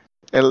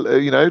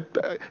 and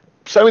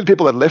so many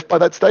people had left by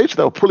that stage.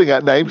 They were pulling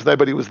out names.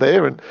 Nobody was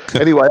there. And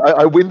anyway,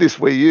 I win this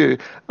Wii U,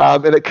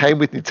 and it came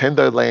with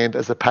Nintendo Land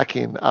as a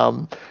pack-in.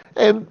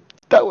 And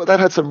that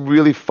had some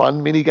really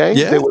fun mini games.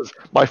 Yeah. There was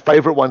my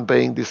favorite one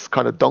being this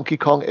kind of Donkey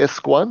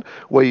Kong-esque one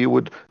where you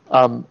would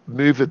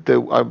move the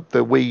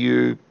Wii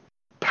U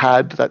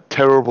pad, that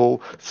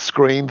terrible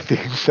screen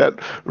thing that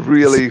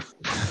really...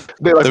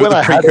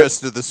 the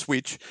precursor to the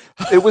Switch.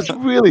 It was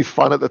really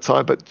fun at the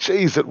time, but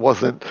geez, it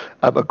wasn't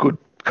a good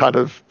kind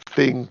of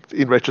thing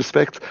in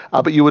retrospect.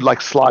 But you would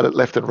like slide it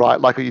left and right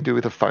like you do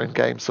with a phone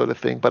game sort of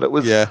thing. But it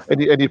was...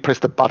 And you press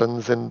the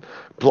buttons and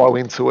blow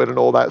into it and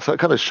all that. So it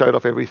kind of showed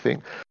off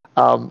everything.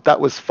 That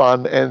was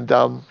fun. And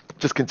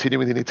just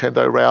continuing the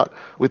Nintendo route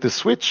with the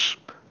Switch,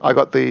 I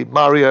got the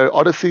Mario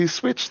Odyssey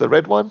Switch, the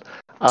red one.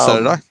 So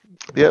did I.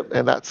 Yep,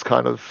 and that's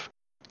kind of,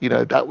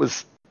 that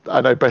was...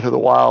 I know Breath of the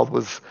Wild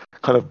was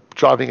kind of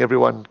driving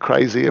everyone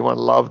crazy. Everyone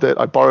loved it.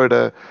 I borrowed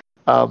a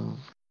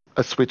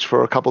Switch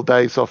for a couple of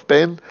days off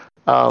Ben.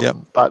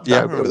 But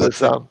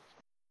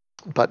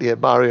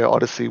Mario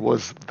Odyssey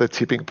was the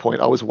tipping point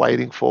I was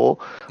waiting for,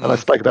 and I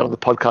spoke about it on the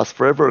podcast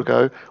forever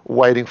ago,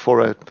 waiting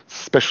for a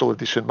special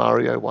edition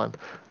Mario one.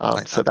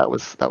 So that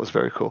was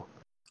very cool.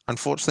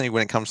 Unfortunately,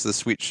 when it comes to the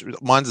Switch,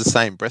 mine's the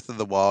same. Breath of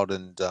the Wild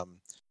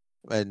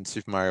and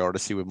Super Mario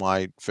Odyssey were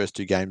my first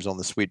two games on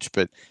the Switch,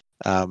 but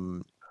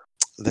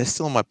they're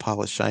still on my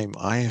pile of shame.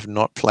 I have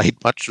not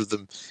played much of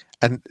them,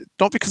 and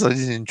not because I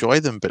didn't enjoy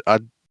them, but I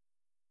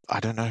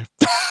don't know.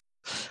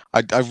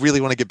 I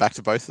really want to get back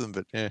to both of them,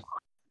 but yeah.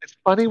 It's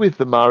funny with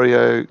the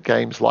Mario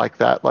games like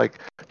that. Like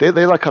they're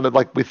like kind of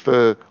like with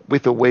the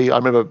Wii. I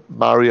remember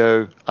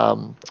Mario.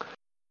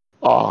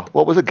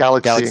 What was it?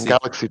 Galaxy and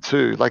Galaxy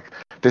 2. Like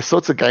there's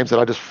sorts of games that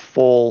I just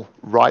fall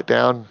right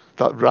down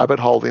that rabbit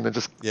hole in, and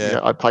just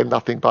I played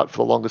nothing but for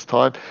the longest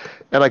time.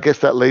 And I guess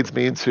that leads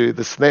me into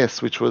the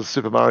SNES, which was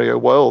Super Mario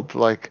World,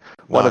 like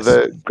one of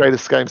the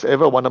greatest games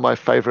ever. One of my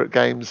favorite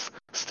games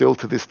still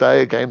to this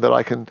day. A game that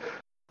I can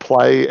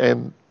play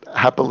and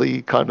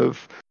happily kind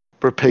of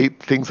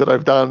repeat things that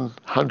I've done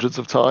hundreds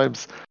of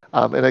times,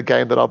 in a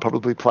game that I'll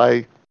probably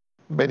play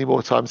many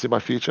more times in my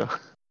future.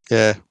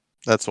 Yeah,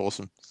 that's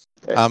awesome.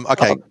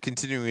 Okay,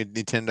 continuing with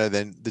Nintendo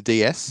then, the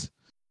DS.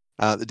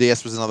 The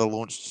DS was another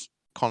launched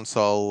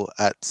console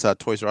at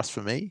Toys R Us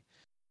for me,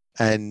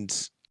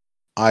 and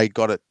I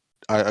got it.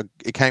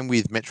 It came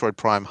with Metroid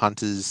Prime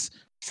Hunter's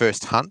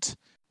First Hunt,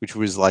 which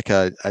was like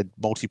a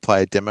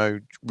multiplayer demo,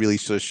 really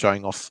sort of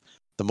showing off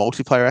the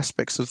multiplayer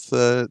aspects of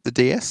the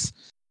DS.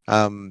 So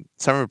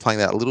I remember playing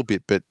that a little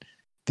bit, but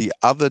the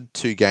other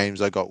two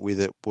games I got with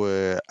it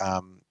were,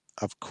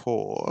 of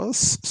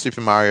course,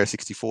 Super Mario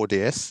 64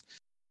 DS,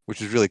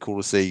 which was really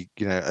cool to see,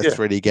 a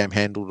 3D game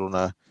handled on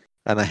a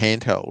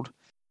handheld,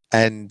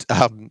 and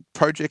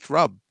Project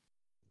Rub,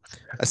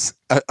 a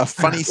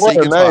funny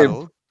Sega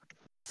title.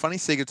 Funny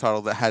Sega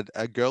title that had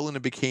a girl in a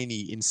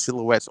bikini in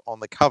silhouette on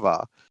the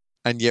cover,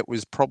 and yet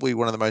was probably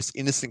one of the most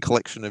innocent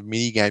collection of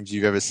mini games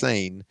you've ever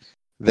seen,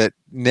 that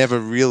never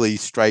really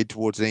strayed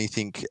towards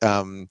anything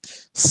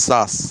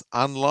sus,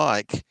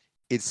 unlike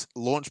its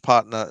launch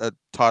partner, a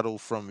title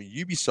from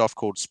Ubisoft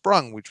called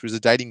Sprung, which was a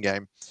dating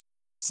game.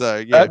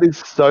 So yeah, That is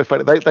so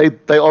funny.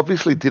 They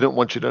obviously didn't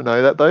want you to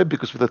know that though,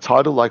 because with a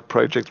title like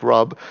Project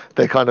Rub,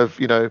 they're kind of,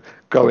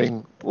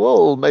 going,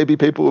 well, maybe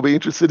people will be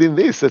interested in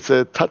this. It's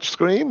a touch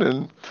screen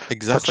and touch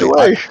exactly.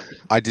 away.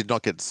 I did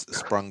not get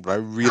sprung, but I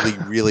really,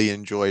 really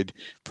enjoyed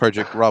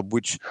Project Rub,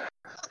 which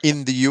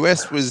in the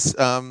US was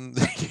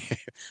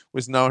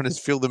known as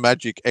Feel the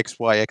Magic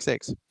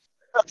XYXX.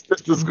 That's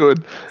just as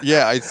good.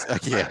 Yeah, it's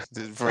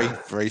very,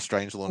 very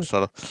strange launch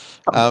title.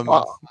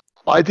 I,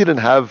 I didn't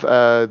have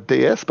a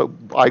DS, but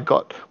we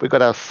got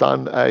our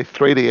son a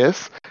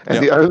 3DS, and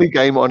Yep. the only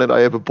game on it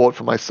I ever bought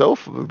for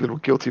myself, a little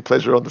guilty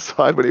pleasure on the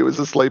side when he was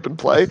asleep and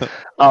play,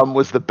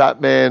 was the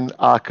Batman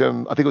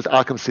Arkham. I think it was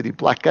Arkham City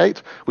Blackgate,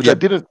 which I Yep.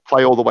 didn't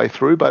play all the way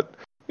through, but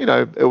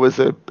it was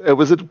a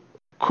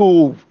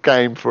cool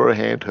game for a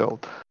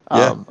handheld.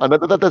 Yeah. I know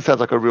that sounds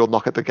like a real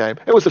knock at the game.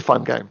 It was a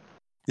fun game.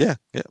 Yeah,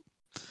 yeah.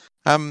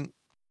 I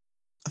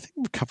think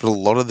we've covered a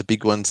lot of the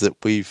big ones that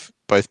we've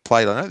both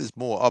played. I know there's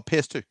more. Oh,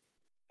 PS2.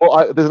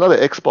 Well, there's another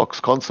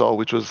Xbox console,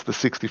 which was the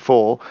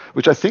 64,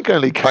 which I think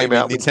only Oh, you came mean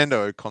out with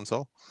Nintendo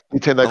console?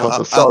 Nintendo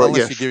console. Sorry, Unless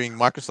yes. you're giving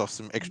Microsoft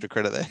some extra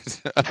credit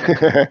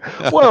there.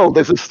 Well,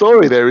 there's a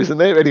story there, isn't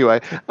there? Anyway,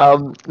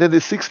 then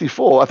there's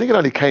 64. I think it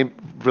only came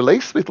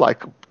released with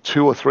like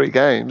 2 or 3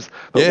 games,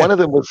 but Yeah. one of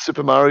them was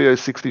Super Mario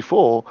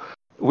 64,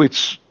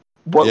 which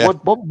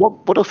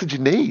what else did you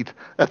need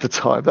at the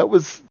time? That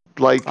was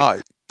like Oh,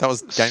 that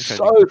was game changing.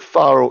 so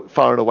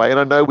far and away.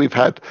 And I know we've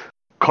had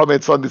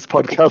comments on this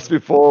podcast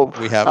before.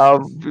 We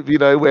have.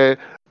 Where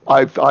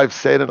I've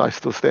said, and I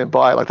still stand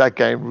by it, like that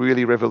game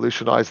really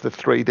revolutionized the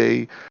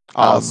 3D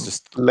It's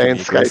just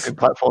landscape and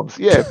platforms.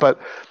 Yeah,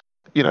 but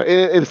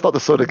it's not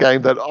the sort of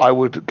game that I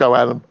would go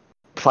out and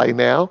play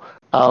now.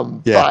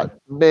 But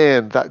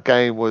man, that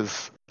game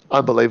was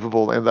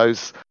unbelievable. And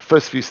those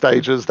first few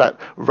stages, that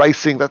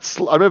racing, I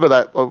remember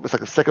that it was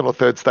like a second or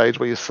third stage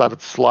where you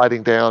started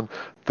sliding down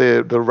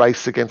the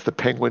race against the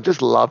penguin,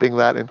 just loving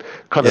that and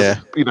kind of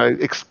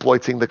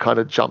exploiting the kind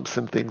of jumps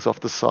and things off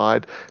the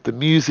side. The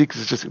music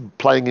is just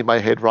playing in my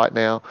head right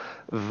now.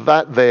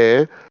 That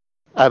there,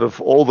 out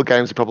of all the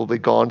games I've probably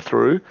gone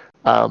through,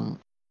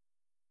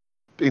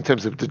 in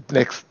terms of the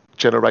next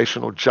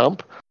generational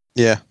jump,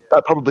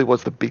 that probably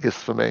was the biggest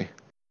for me.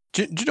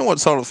 Do you know what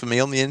sold it for me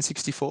on the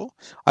N64?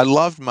 I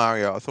loved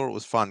Mario. I thought it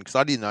was fun because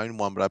I didn't own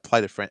one, but I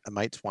played a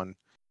mate's one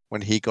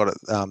when he got it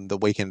the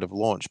weekend of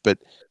launch. But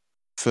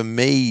for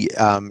me,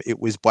 it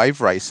was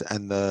Wave Race,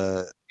 and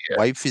the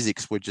wave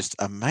physics were just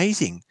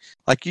amazing.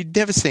 Like you'd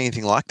never seen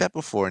anything like that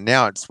before, and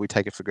now we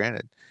take it for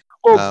granted.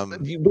 Well,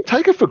 we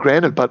take it for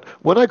granted, but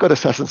when I got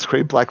Assassin's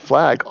Creed Black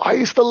Flag, I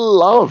used to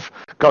love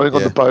going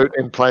on the boat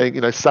and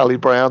playing, Sally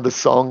Brown, the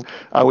song,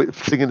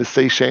 singing the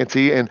sea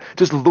shanty, and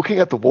just looking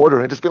at the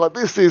water and just being like,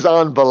 this is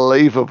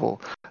unbelievable.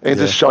 And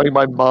just showing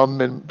my mum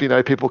and,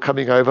 people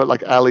coming over,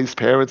 like Ali's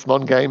parents,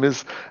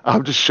 non-gamers,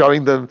 just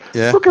showing them,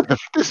 look at the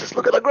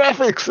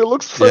graphics. It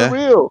looks so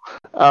real.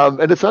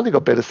 And it's only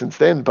got better since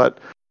then, but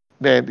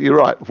man, you're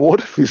right.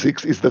 Water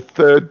physics is the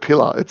third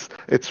pillar.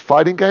 It's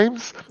fighting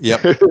games. Yep.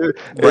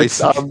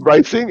 It's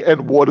racing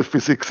and water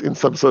physics in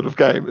some sort of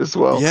game as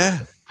well.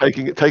 Yeah.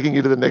 Taking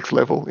you to the next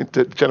level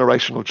into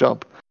generational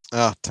jump.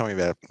 Oh, tell me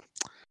about it.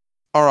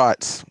 All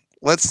right,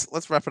 let's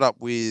wrap it up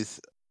with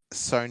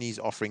Sony's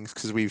offerings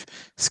because we've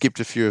skipped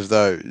a few of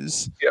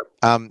those. Yep.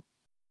 I'm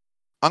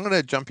going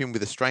to jump in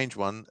with a strange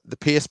one. The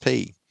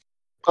PSP.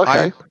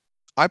 Okay.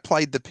 I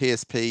played the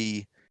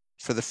PSP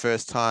for the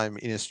first time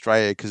in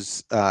Australia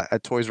because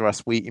at Toys R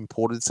Us we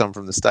imported some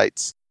from the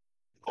States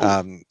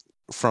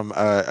from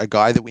a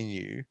guy that we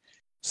knew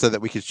so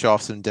that we could show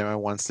off some demo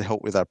ones to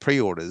help with our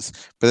pre-orders.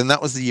 But then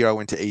that was the year I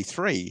went to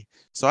E3.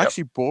 So I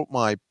actually bought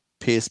my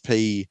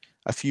PSP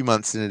a few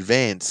months in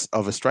advance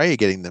of Australia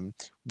getting them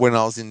when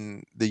I was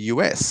in the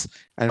US.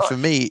 And for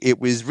me, it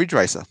was Ridge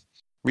Racer.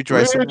 Ridge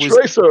Racer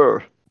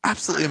was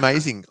absolutely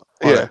amazing.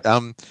 Yeah.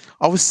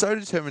 I was so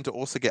determined to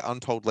also get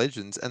Untold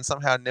Legends and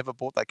somehow never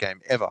bought that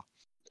game ever.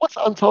 What's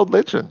Untold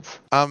Legends?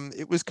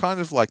 It was kind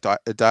of like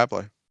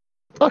Diablo.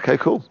 Okay,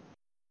 cool.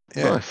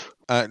 Yeah.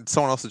 Nice.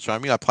 Someone else had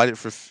shown me. I played it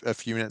for a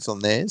few minutes on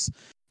theirs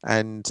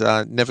and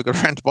never got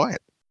around to buy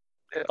it.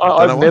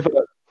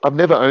 I've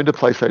never owned a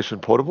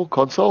PlayStation Portable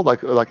console,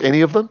 like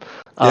any of them,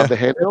 the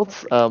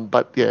handhelds.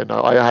 But yeah,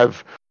 no, I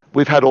have.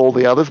 We've had all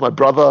the others. My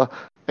brother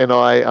and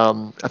I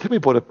think we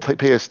bought a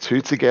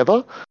PS2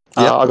 together.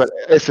 I got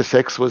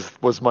SSX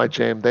was my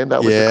jam then.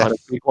 That was the kind of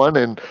big one,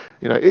 and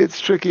it's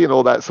tricky and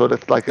all that sort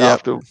of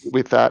after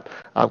with that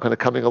kind of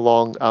coming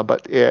along.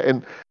 But yeah,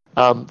 and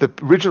the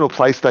original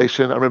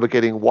PlayStation, I remember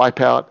getting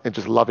Wipeout and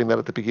just loving that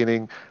at the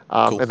beginning,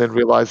 and then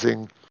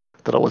realizing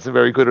that I wasn't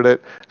very good at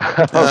it.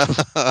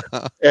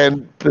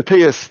 And the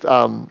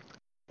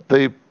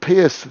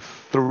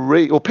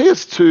PS3 or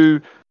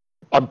PS2,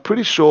 I'm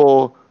pretty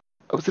sure.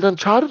 Was it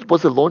Uncharted?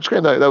 Was it a launch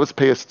game? No, that was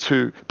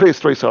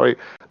PS3, sorry,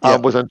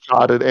 was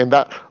Uncharted. And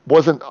that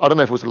wasn't, I don't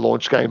know if it was a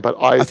launch game,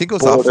 but I think it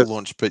was after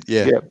launch, but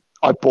yeah,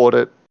 I bought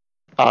it.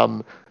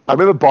 I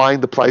remember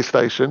buying the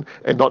PlayStation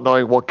and not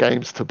knowing what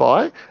games to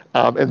buy.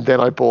 And then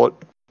I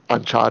bought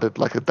Uncharted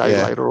like a day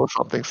Yeah. later or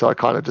something. So I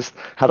kind of just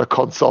had a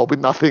console with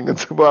nothing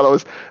until while I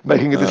was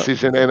making a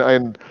decision,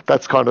 and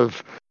that's kind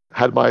of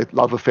had my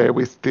love affair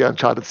with the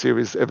Uncharted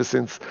series ever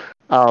since.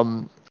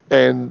 And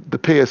the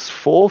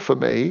PS4 for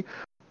me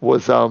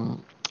was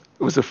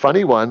it was a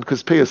funny one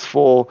because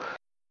PS4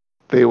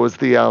 there was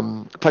the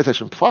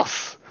PlayStation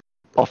Plus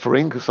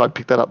offering because I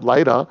picked that up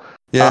later.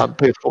 Yeah.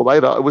 PS4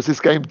 later. It was this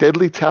game,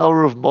 Deadly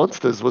Tower of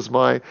Monsters, was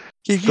my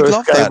You'd first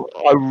love game. that.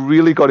 I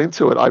really got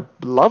into it. I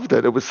loved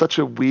it. It was such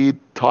a weird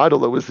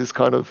title. It was this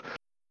kind of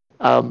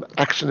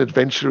action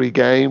adventure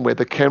game where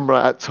the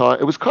camera at time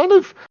it was kind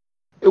of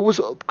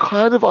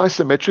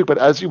isometric, but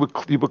as you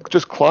were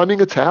just climbing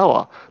a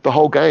tower the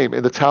whole game,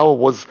 and the tower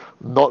was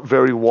not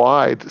very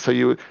wide, so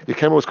your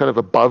camera was kind of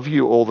above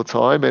you all the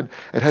time, and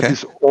it had Okay.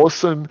 this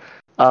awesome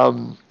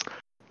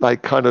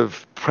like kind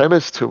of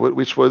premise to it,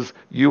 which was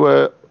you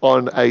were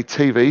on a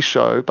TV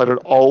show, but an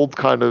old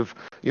kind of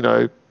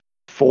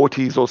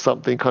 40s or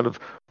something kind of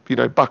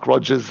Buck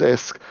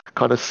Rogers-esque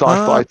kind of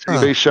sci-fi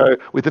TV show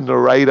with a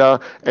narrator,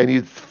 and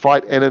you'd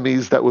fight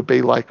enemies that would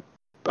be like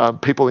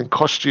people in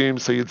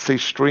costumes, so you'd see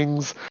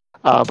strings,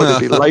 but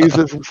there'd be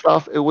lasers and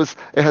stuff.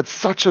 It had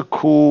such a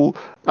cool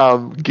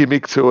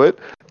gimmick to it,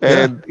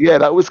 and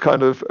that was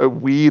kind of a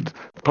weird,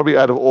 probably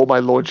out of all my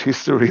launch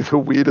history, the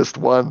weirdest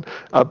one.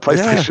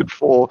 PlayStation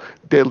 4,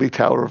 Deadly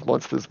Tower of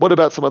Monsters. What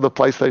about some other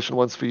PlayStation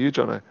ones for you,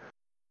 Jono?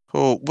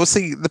 Cool. Well,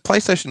 see, the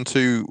PlayStation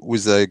 2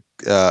 was a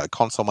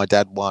console my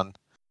dad won.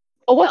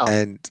 Oh wow!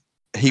 And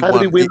he How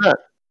won. did he win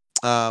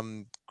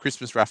that?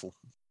 Christmas raffle.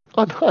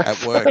 Oh, nice.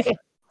 At work.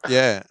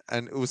 Yeah,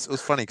 and it was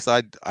funny because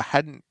I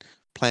hadn't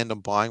planned on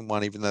buying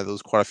one, even though there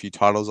was quite a few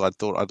titles I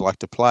thought I'd like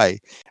to play.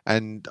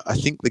 And I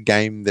think the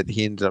game that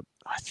he ended up,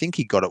 I think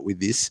he got it with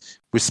this,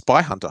 was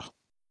Spy Hunter.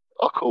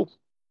 Oh, cool.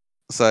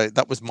 So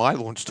that was my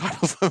launch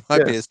title for my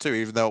PS2,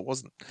 even though it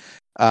wasn't.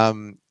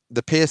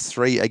 The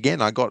PS3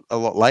 again, I got a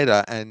lot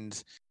later,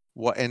 and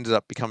what ended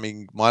up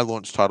becoming my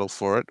launch title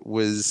for it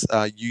was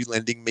you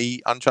lending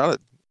me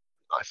Uncharted.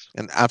 Nice.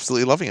 And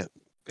absolutely loving it.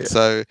 Yeah.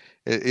 So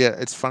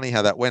it's funny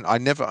how that went. I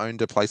never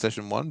owned a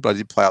PlayStation 1, but I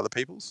did play other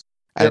people's.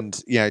 And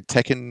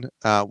Tekken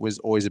was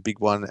always a big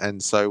one,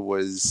 and so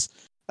was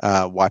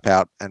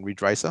Wipeout and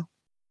Ridge Racer.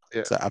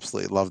 Yeah. So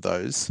absolutely love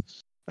those.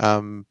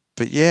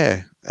 But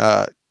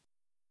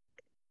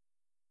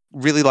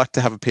really like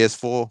to have a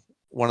PS4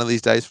 one of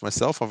these days for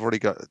myself. I've already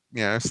got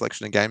a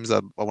selection of games I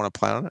want to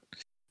play on it.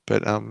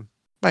 But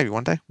maybe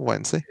one day we'll wait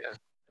and see. Yeah.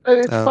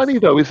 It's funny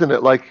though, isn't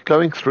it? Like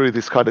going through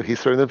this kind of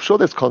history, and I'm sure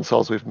there's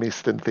consoles we've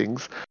missed and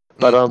things,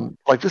 but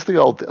like just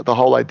the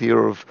whole idea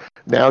of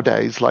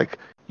nowadays, like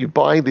you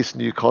buying this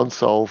new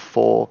console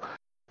for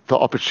the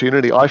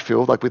opportunity, I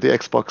feel like with the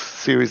Xbox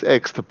Series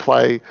X, to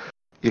play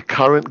your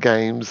current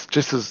games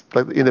just as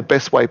like, in the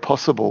best way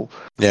possible.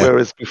 Yeah.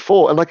 Whereas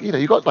before, and like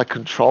you got like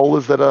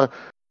controllers that are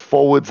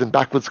forwards and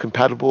backwards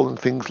compatible and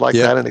things like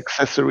that, and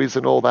accessories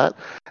and all that.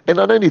 And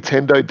I know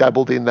Nintendo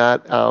dabbled in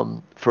that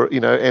for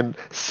and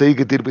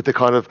Sega did with the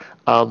kind of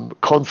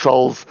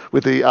consoles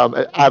with the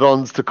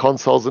add-ons to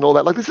consoles and all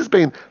that. Like this has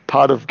been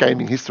part of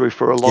gaming history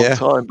for a long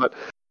time. But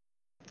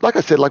like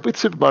I said, like with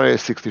Super Mario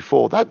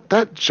 64,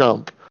 that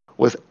jump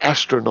was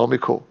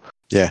astronomical.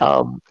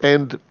 Yeah.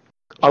 And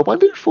I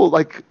wonder if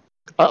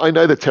I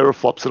know the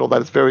teraflops and all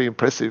that is very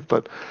impressive,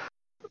 but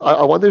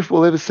I wonder if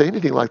we'll ever see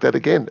anything like that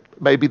again.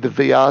 Maybe the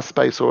VR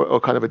space or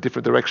kind of a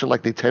different direction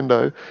like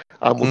Nintendo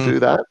will do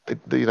that.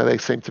 They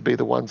seem to be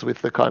the ones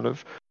with the kind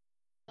of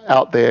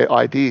out there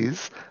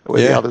ideas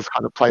where the others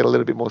kind of played a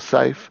little bit more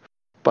safe.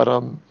 But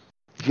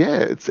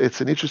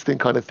it's an interesting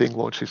kind of thing,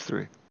 launch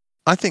history.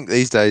 I think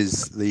these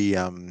days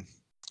the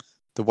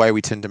way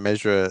we tend to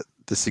measure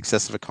the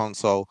success of a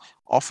console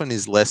often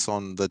is less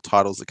on the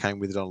titles that came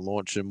with it on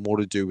launch and more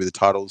to do with the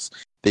titles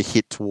that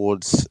hit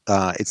towards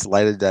its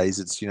later days.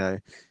 It's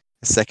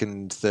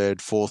second,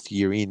 third, fourth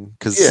year in,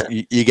 because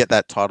you get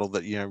that title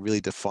that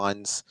really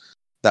defines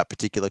that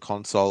particular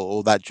console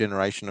or that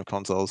generation of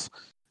consoles.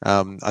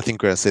 I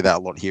think we're going to see that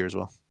a lot here as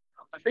well.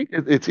 I think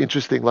it's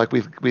interesting, like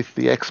with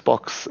the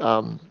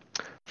Xbox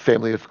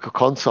family of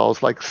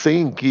consoles, like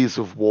seeing Gears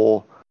of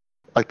War,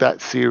 like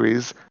that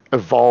series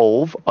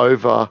evolve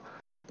over,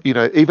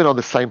 even on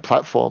the same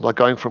platform, like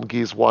going from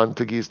Gears 1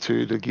 to Gears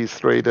 2 to Gears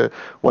 3 to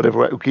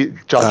whatever,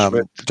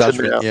 Judgment.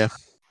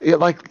 Yeah,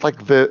 like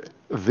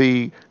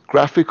the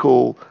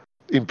graphical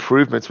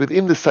improvements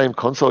within the same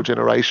console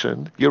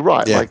generation. You're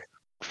right. Yeah. Like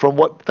from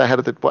what they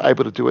were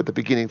able to do at the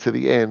beginning to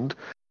the end,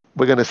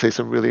 we're going to see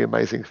some really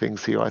amazing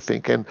things here, I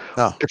think. And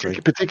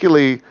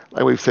particularly,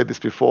 and we've said this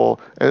before,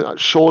 and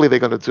surely they're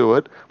going to do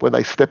it when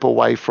they step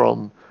away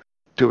from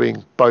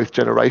doing both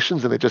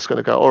generations, and they're just going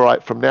to go, all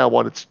right, from now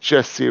on, it's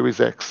just Series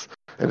X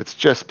and it's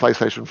just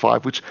PlayStation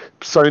 5, which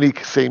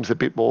Sony seems a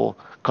bit more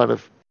kind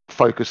of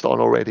focused on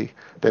already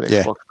than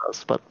Xbox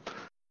does. But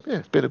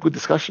it's been a good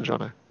discussion,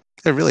 Jono.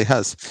 It really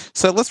has.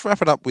 So let's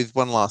wrap it up with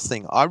one last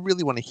thing. I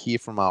really want to hear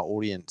from our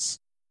audience,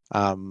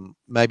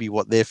 maybe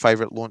what their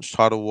favorite launch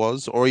title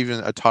was, or even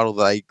a title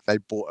that they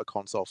bought a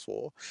console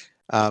for.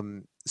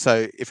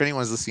 So if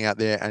anyone's listening out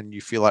there and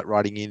you feel like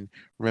writing in,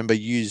 remember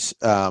use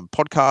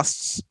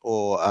podcasts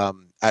or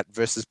at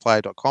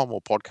versusplayer.com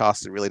or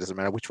podcasts. It really doesn't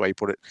matter which way you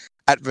put it,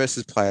 at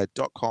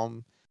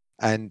versusplayer.com,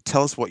 and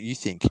tell us what you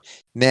think.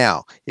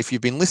 Now, if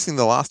you've been listening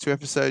to the last 2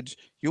 episodes,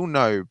 you'll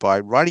know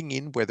by writing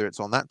in, whether it's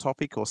on that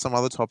topic or some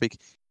other topic,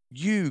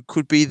 you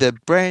could be the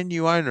brand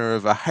new owner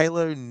of a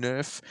Halo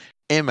Nerf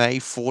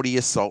MA40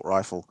 assault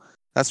rifle.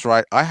 That's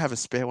right. I have a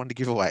spare one to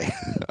give away.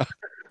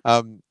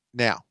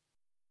 Now,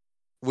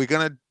 we're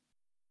going to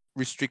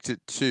restrict it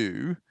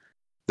to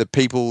the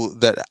people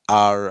that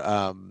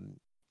are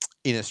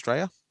in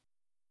Australia.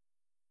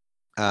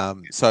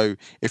 So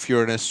if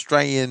you're an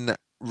Australian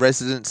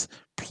resident,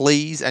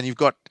 please, and you've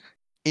got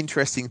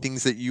interesting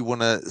things that you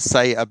want to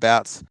say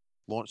about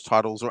launch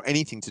titles or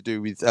anything to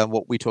do with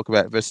what we talk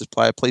about versus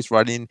player, please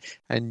write in,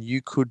 and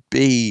you could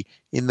be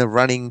in the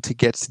running to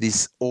get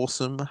this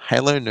awesome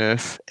Halo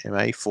Nerf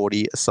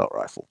MA40 assault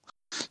rifle.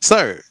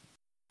 So,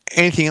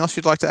 anything else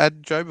you'd like to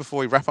add, Joe, before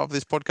we wrap up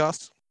this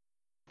podcast?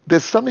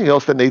 There's something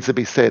else that needs to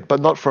be said, but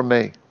not from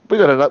me. We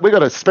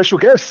got a special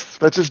guest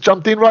that just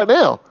jumped in right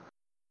now.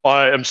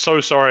 I am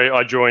so sorry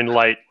I joined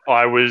late.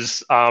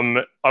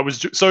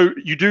 So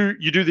you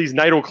do these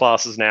natal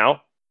classes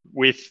now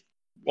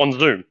on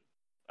Zoom,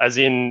 as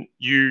in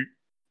you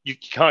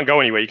can't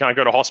go anywhere. You can't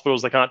go to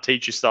hospitals. They can't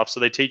teach you stuff. So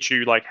they teach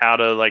you like how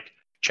to like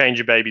change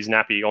your baby's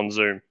nappy on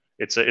Zoom.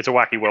 It's a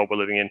wacky world we're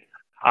living in.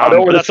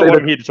 That's all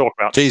I'm here to talk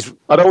about. Jeez,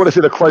 I don't want to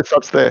see the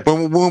close-ups there.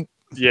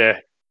 Yeah.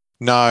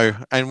 No,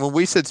 and when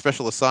we said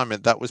special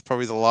assignment, that was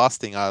probably the last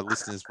thing our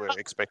listeners were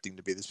expecting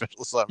to be the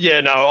special assignment.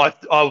 Yeah, no,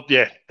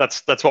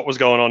 that's what was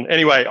going on.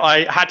 Anyway,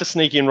 I had to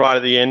sneak in right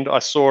at the end. I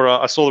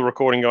saw the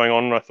recording going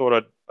on, and I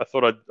thought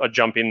I'd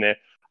jump in there.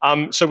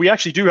 So we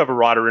actually do have a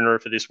writer-inner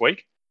for this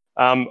week.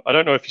 I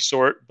don't know if you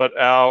saw it, but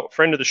our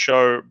friend of the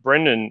show,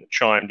 Brendan,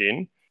 chimed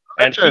in,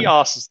 and he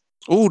asked,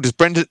 "Oh, does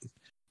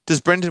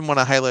Brendan want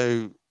a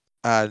Halo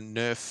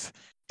Nerf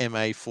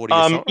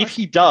MA40? If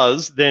he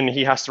does, then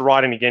he has to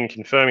write in again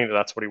confirming that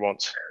that's what he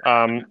wants.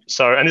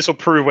 And this will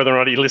prove whether or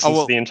not he listens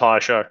to the entire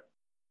show.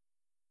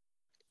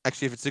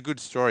 Actually, if it's a good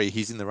story,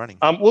 he's in the running.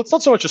 Well, it's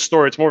not so much a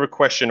story; it's more of a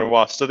question of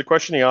us. So the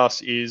question he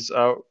asks is,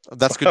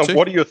 "That's good too.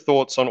 What are your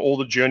thoughts on all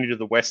the Journey to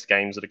the West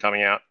games that are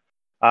coming out?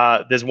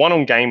 There's one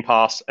on Game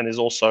Pass, and there's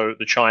also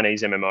the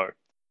Chinese MMO.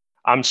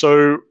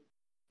 So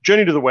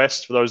Journey to the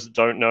West, for those that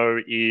don't know,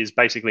 is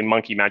basically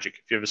Monkey Magic.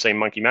 If you've ever seen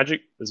Monkey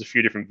Magic, there's a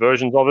few different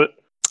versions of it.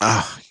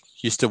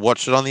 Used to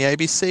watch it on the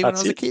ABC when I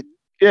was a kid.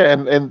 Yeah,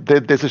 and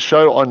there's a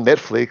show on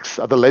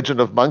Netflix, The Legend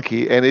of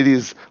Monkey, and it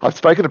is, I've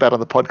spoken about it on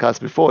the podcast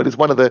before, it is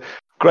one of the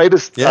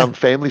greatest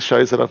family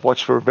shows that I've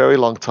watched for a very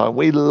long time.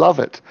 We love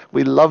it.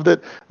 We loved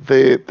it.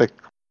 The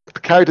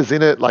characters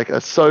in it are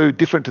so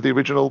different to the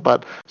original,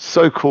 but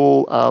so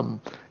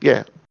cool.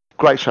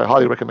 Great show.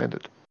 Highly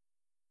recommended.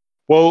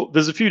 Well,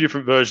 there's a few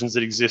different versions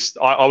that exist.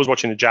 I was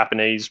watching the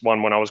Japanese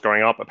one when I was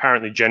growing up.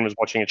 Apparently, Jen was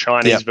watching a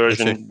Chinese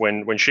version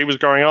when she was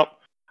growing up.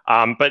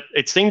 But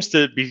it seems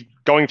to be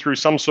going through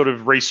some sort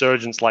of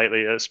resurgence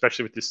lately,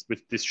 especially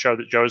with this show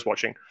that Joe's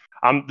watching.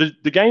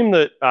 The game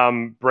that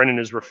Brennan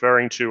is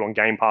referring to on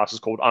Game Pass is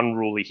called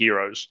Unruly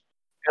Heroes,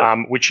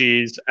 which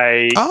is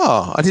I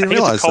didn't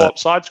realize it's a co-op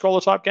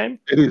side-scroller type game.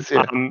 It is,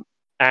 yeah.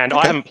 And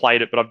I haven't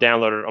played it, but I've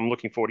downloaded it. I'm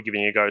looking forward to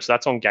giving it a go. So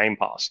that's on Game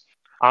Pass.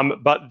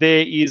 But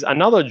there is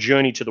another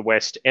Journey to the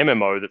West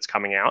MMO that's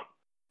coming out,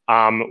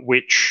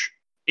 which,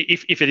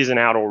 if it isn't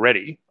out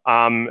already,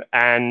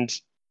 and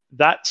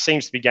that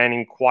seems to be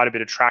gaining quite a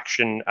bit of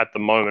traction at the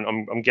moment.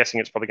 I'm guessing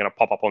it's probably going to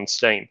pop up on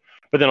Steam.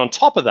 But then on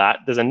top of that,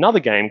 there's another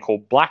game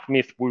called Black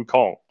Myth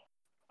Wukong.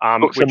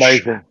 Looks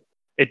amazing.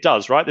 It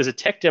does, right? There's a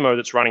tech demo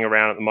that's running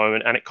around at the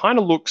moment, and it kind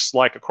of looks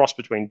like a cross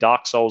between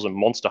Dark Souls and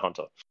Monster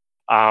Hunter.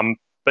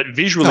 But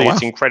visually,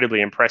 it's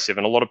incredibly impressive,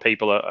 and a lot of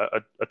people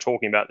are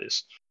talking about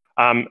this.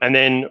 And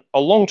then a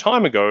long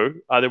time ago,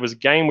 there was a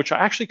game which I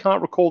actually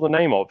can't recall the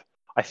name of.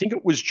 I think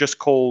it was just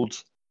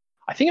called...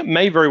 I think it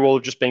may very well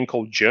have just been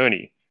called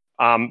Journey.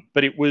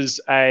 But it was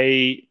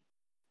a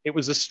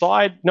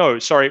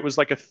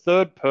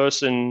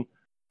third-person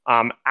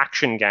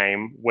action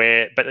game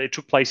but it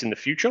took place in the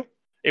future.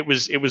 It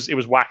was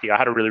wacky. I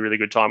had a really, really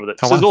good time with it.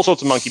 So there's all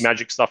sorts of Monkey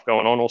Magic stuff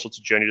going on, all sorts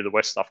of Journey to the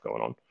West stuff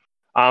going on.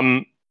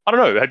 I don't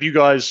know. What do you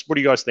guys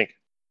think?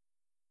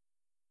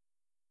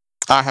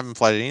 I haven't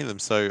played any of them,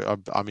 so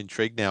I'm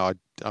intrigued now.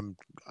 I'm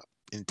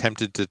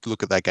tempted to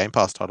look at that Game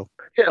Pass title.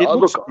 Yeah, it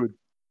looks good.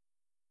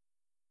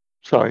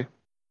 Sorry.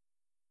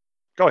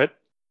 Go ahead.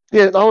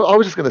 Yeah, I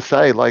was just going to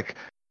say,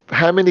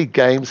 how many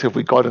games have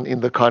we gotten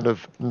in the kind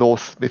of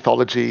Norse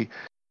mythology,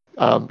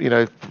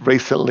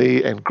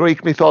 recently, and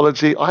Greek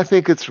mythology? I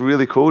think it's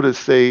really cool to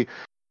see,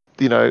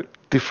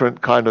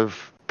 different kind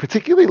of,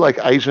 particularly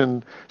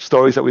Asian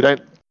stories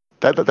that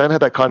don't have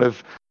that kind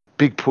of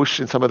big push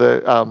in some of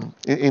the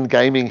in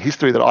gaming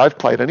history that I've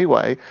played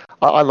anyway.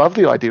 I love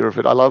the idea of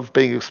it. I love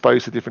being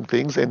exposed to different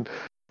things, and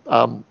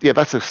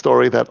that's a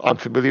story that I'm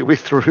familiar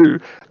with through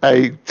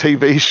a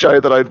TV show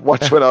that I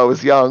watched when I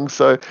was young.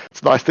 So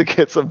it's nice to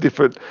get some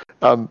different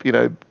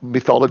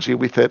mythology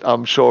with it.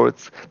 I'm sure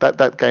it's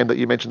that game that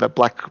you mentioned, that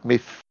Black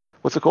Myth.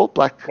 What's it called?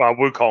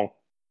 Wukong.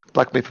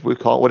 Black Myth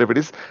Wukong, whatever it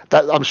is.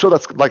 That I'm sure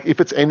that's like, if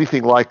it's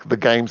anything like the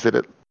games that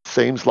it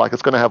seems like,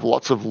 it's going to have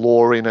lots of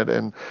lore in it,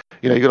 and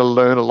you're going to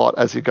learn a lot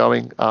as you're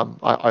going.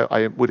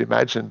 I would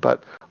imagine,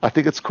 but I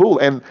think it's cool.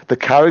 And the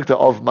character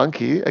of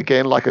Monkey,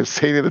 again, like I've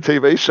seen in the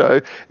TV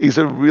show, is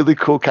a really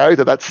cool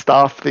character. That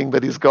staff thing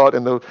that he's got,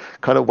 and the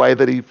kind of way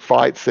that he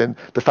fights, and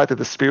the fact that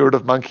the spirit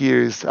of Monkey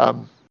is,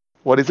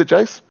 what is it,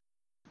 Jace?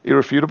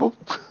 Irrefutable.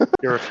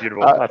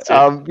 Irrefutable. That's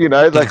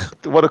it. Like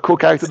what a cool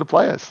character to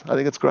play as. I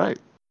think it's great.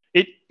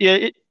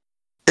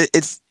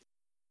 It's.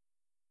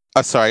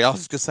 Sorry, I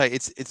was just gonna say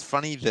it's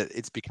funny that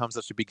it's become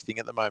such a big thing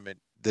at the moment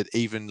that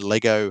even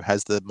Lego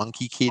has the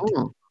Monkey Kid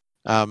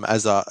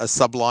as a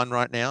subline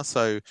right now.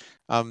 So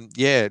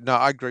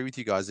I agree with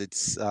you guys.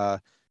 It's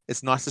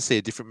nice to see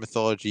a different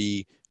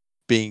mythology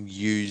being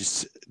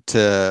used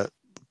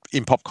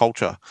in pop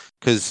culture,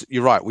 because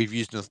you're right. We've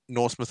used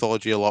Norse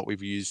mythology a lot.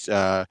 We've used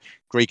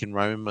Greek and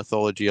Roman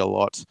mythology a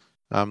lot.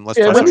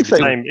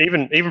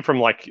 Even from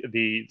like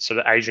the sort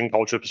of Asian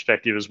culture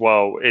perspective as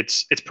well,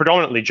 it's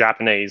predominantly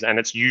Japanese, and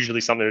it's usually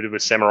something to do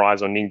with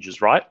samurais or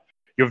ninjas, right?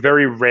 You're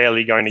very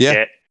rarely going to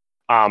get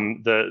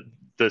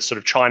the sort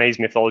of Chinese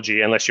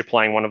mythology unless you're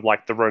playing one of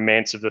like the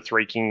Romance of the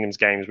Three Kingdoms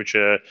games, which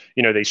are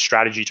these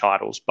strategy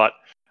titles. But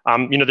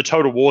the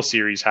Total War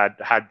series had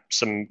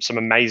some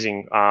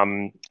amazing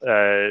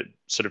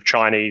sort of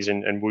Chinese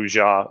and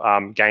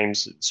wuxia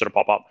games sort of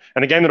pop up.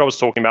 And the game that I was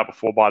talking about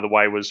before, by the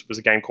way, was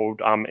a game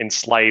called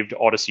Enslaved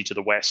Odyssey to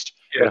the West.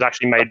 Yeah. It was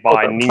actually made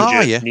by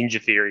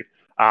Ninja Theory,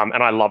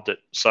 and I loved it.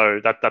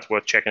 So that's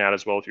worth checking out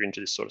as well if you're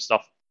into this sort of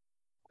stuff.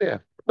 Yeah,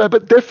 no,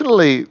 but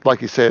definitely,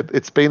 like you said,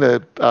 it's been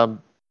a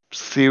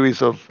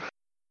series of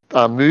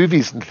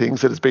movies and things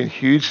that has been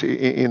huge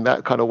in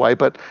that kind of way.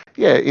 But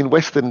yeah, in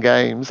Western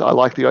games, I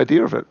like the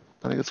idea of it.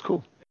 I think it's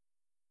cool.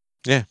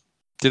 Yeah,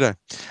 ditto.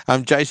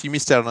 Jace, you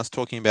missed out on us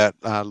talking about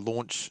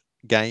launch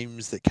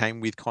games that came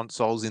with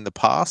consoles in the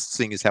past,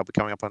 seeing as how we're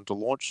coming up onto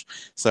launch.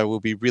 So we'll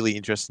be really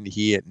interested to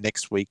hear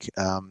next week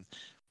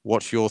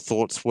what your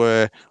thoughts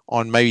were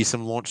on maybe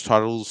some launch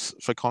titles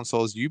for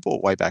consoles you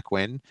bought way back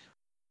when.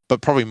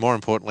 But probably more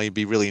importantly, it'd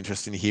be really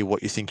interesting to hear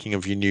what you're thinking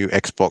of your new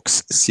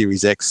Xbox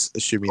Series X,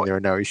 assuming there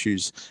are no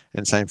issues.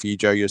 And same for you,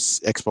 Joe, your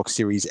Xbox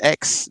Series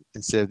X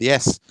instead of the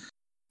S.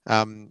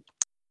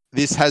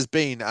 This has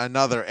been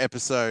another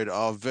episode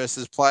of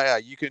Versus Player.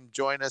 You can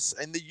join us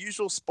in the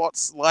usual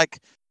spots like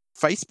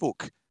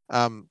Facebook,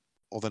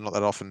 although not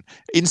that often,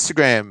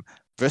 Instagram,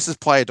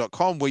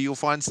 versusplayer.com, where you'll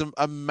find some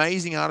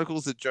amazing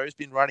articles that Joe's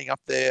been writing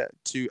up there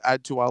to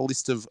add to our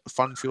list of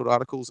fun-filled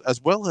articles,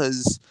 as well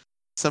as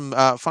some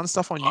fun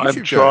stuff on YouTube.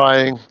 I'm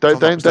trying. Don't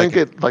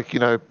get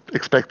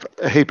expect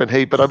a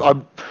heap,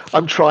 but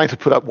I'm trying to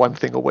put up one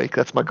thing a week.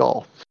 That's my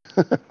goal.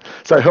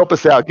 So help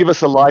us out. Give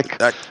us a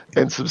like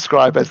and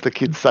subscribe, as the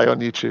kids say on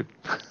YouTube.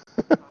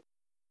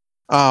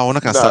 Oh, we're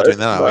not going to start doing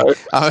that,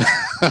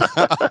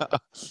 are we?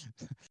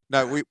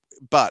 No,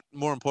 but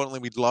more importantly,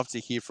 we'd love to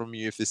hear from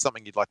you if there's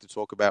something you'd like to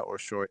talk about or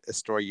a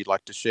story you'd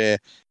like to share.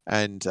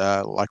 And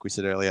like we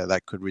said earlier,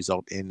 that could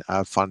result in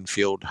a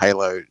fun-filled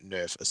Halo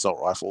Nerf assault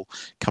rifle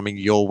coming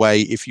your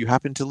way if you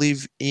happen to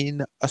live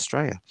in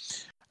Australia.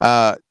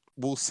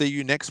 We'll see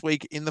you next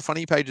week in the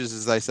funny pages,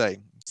 as they say.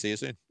 See you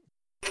soon.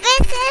 This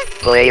is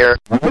Player.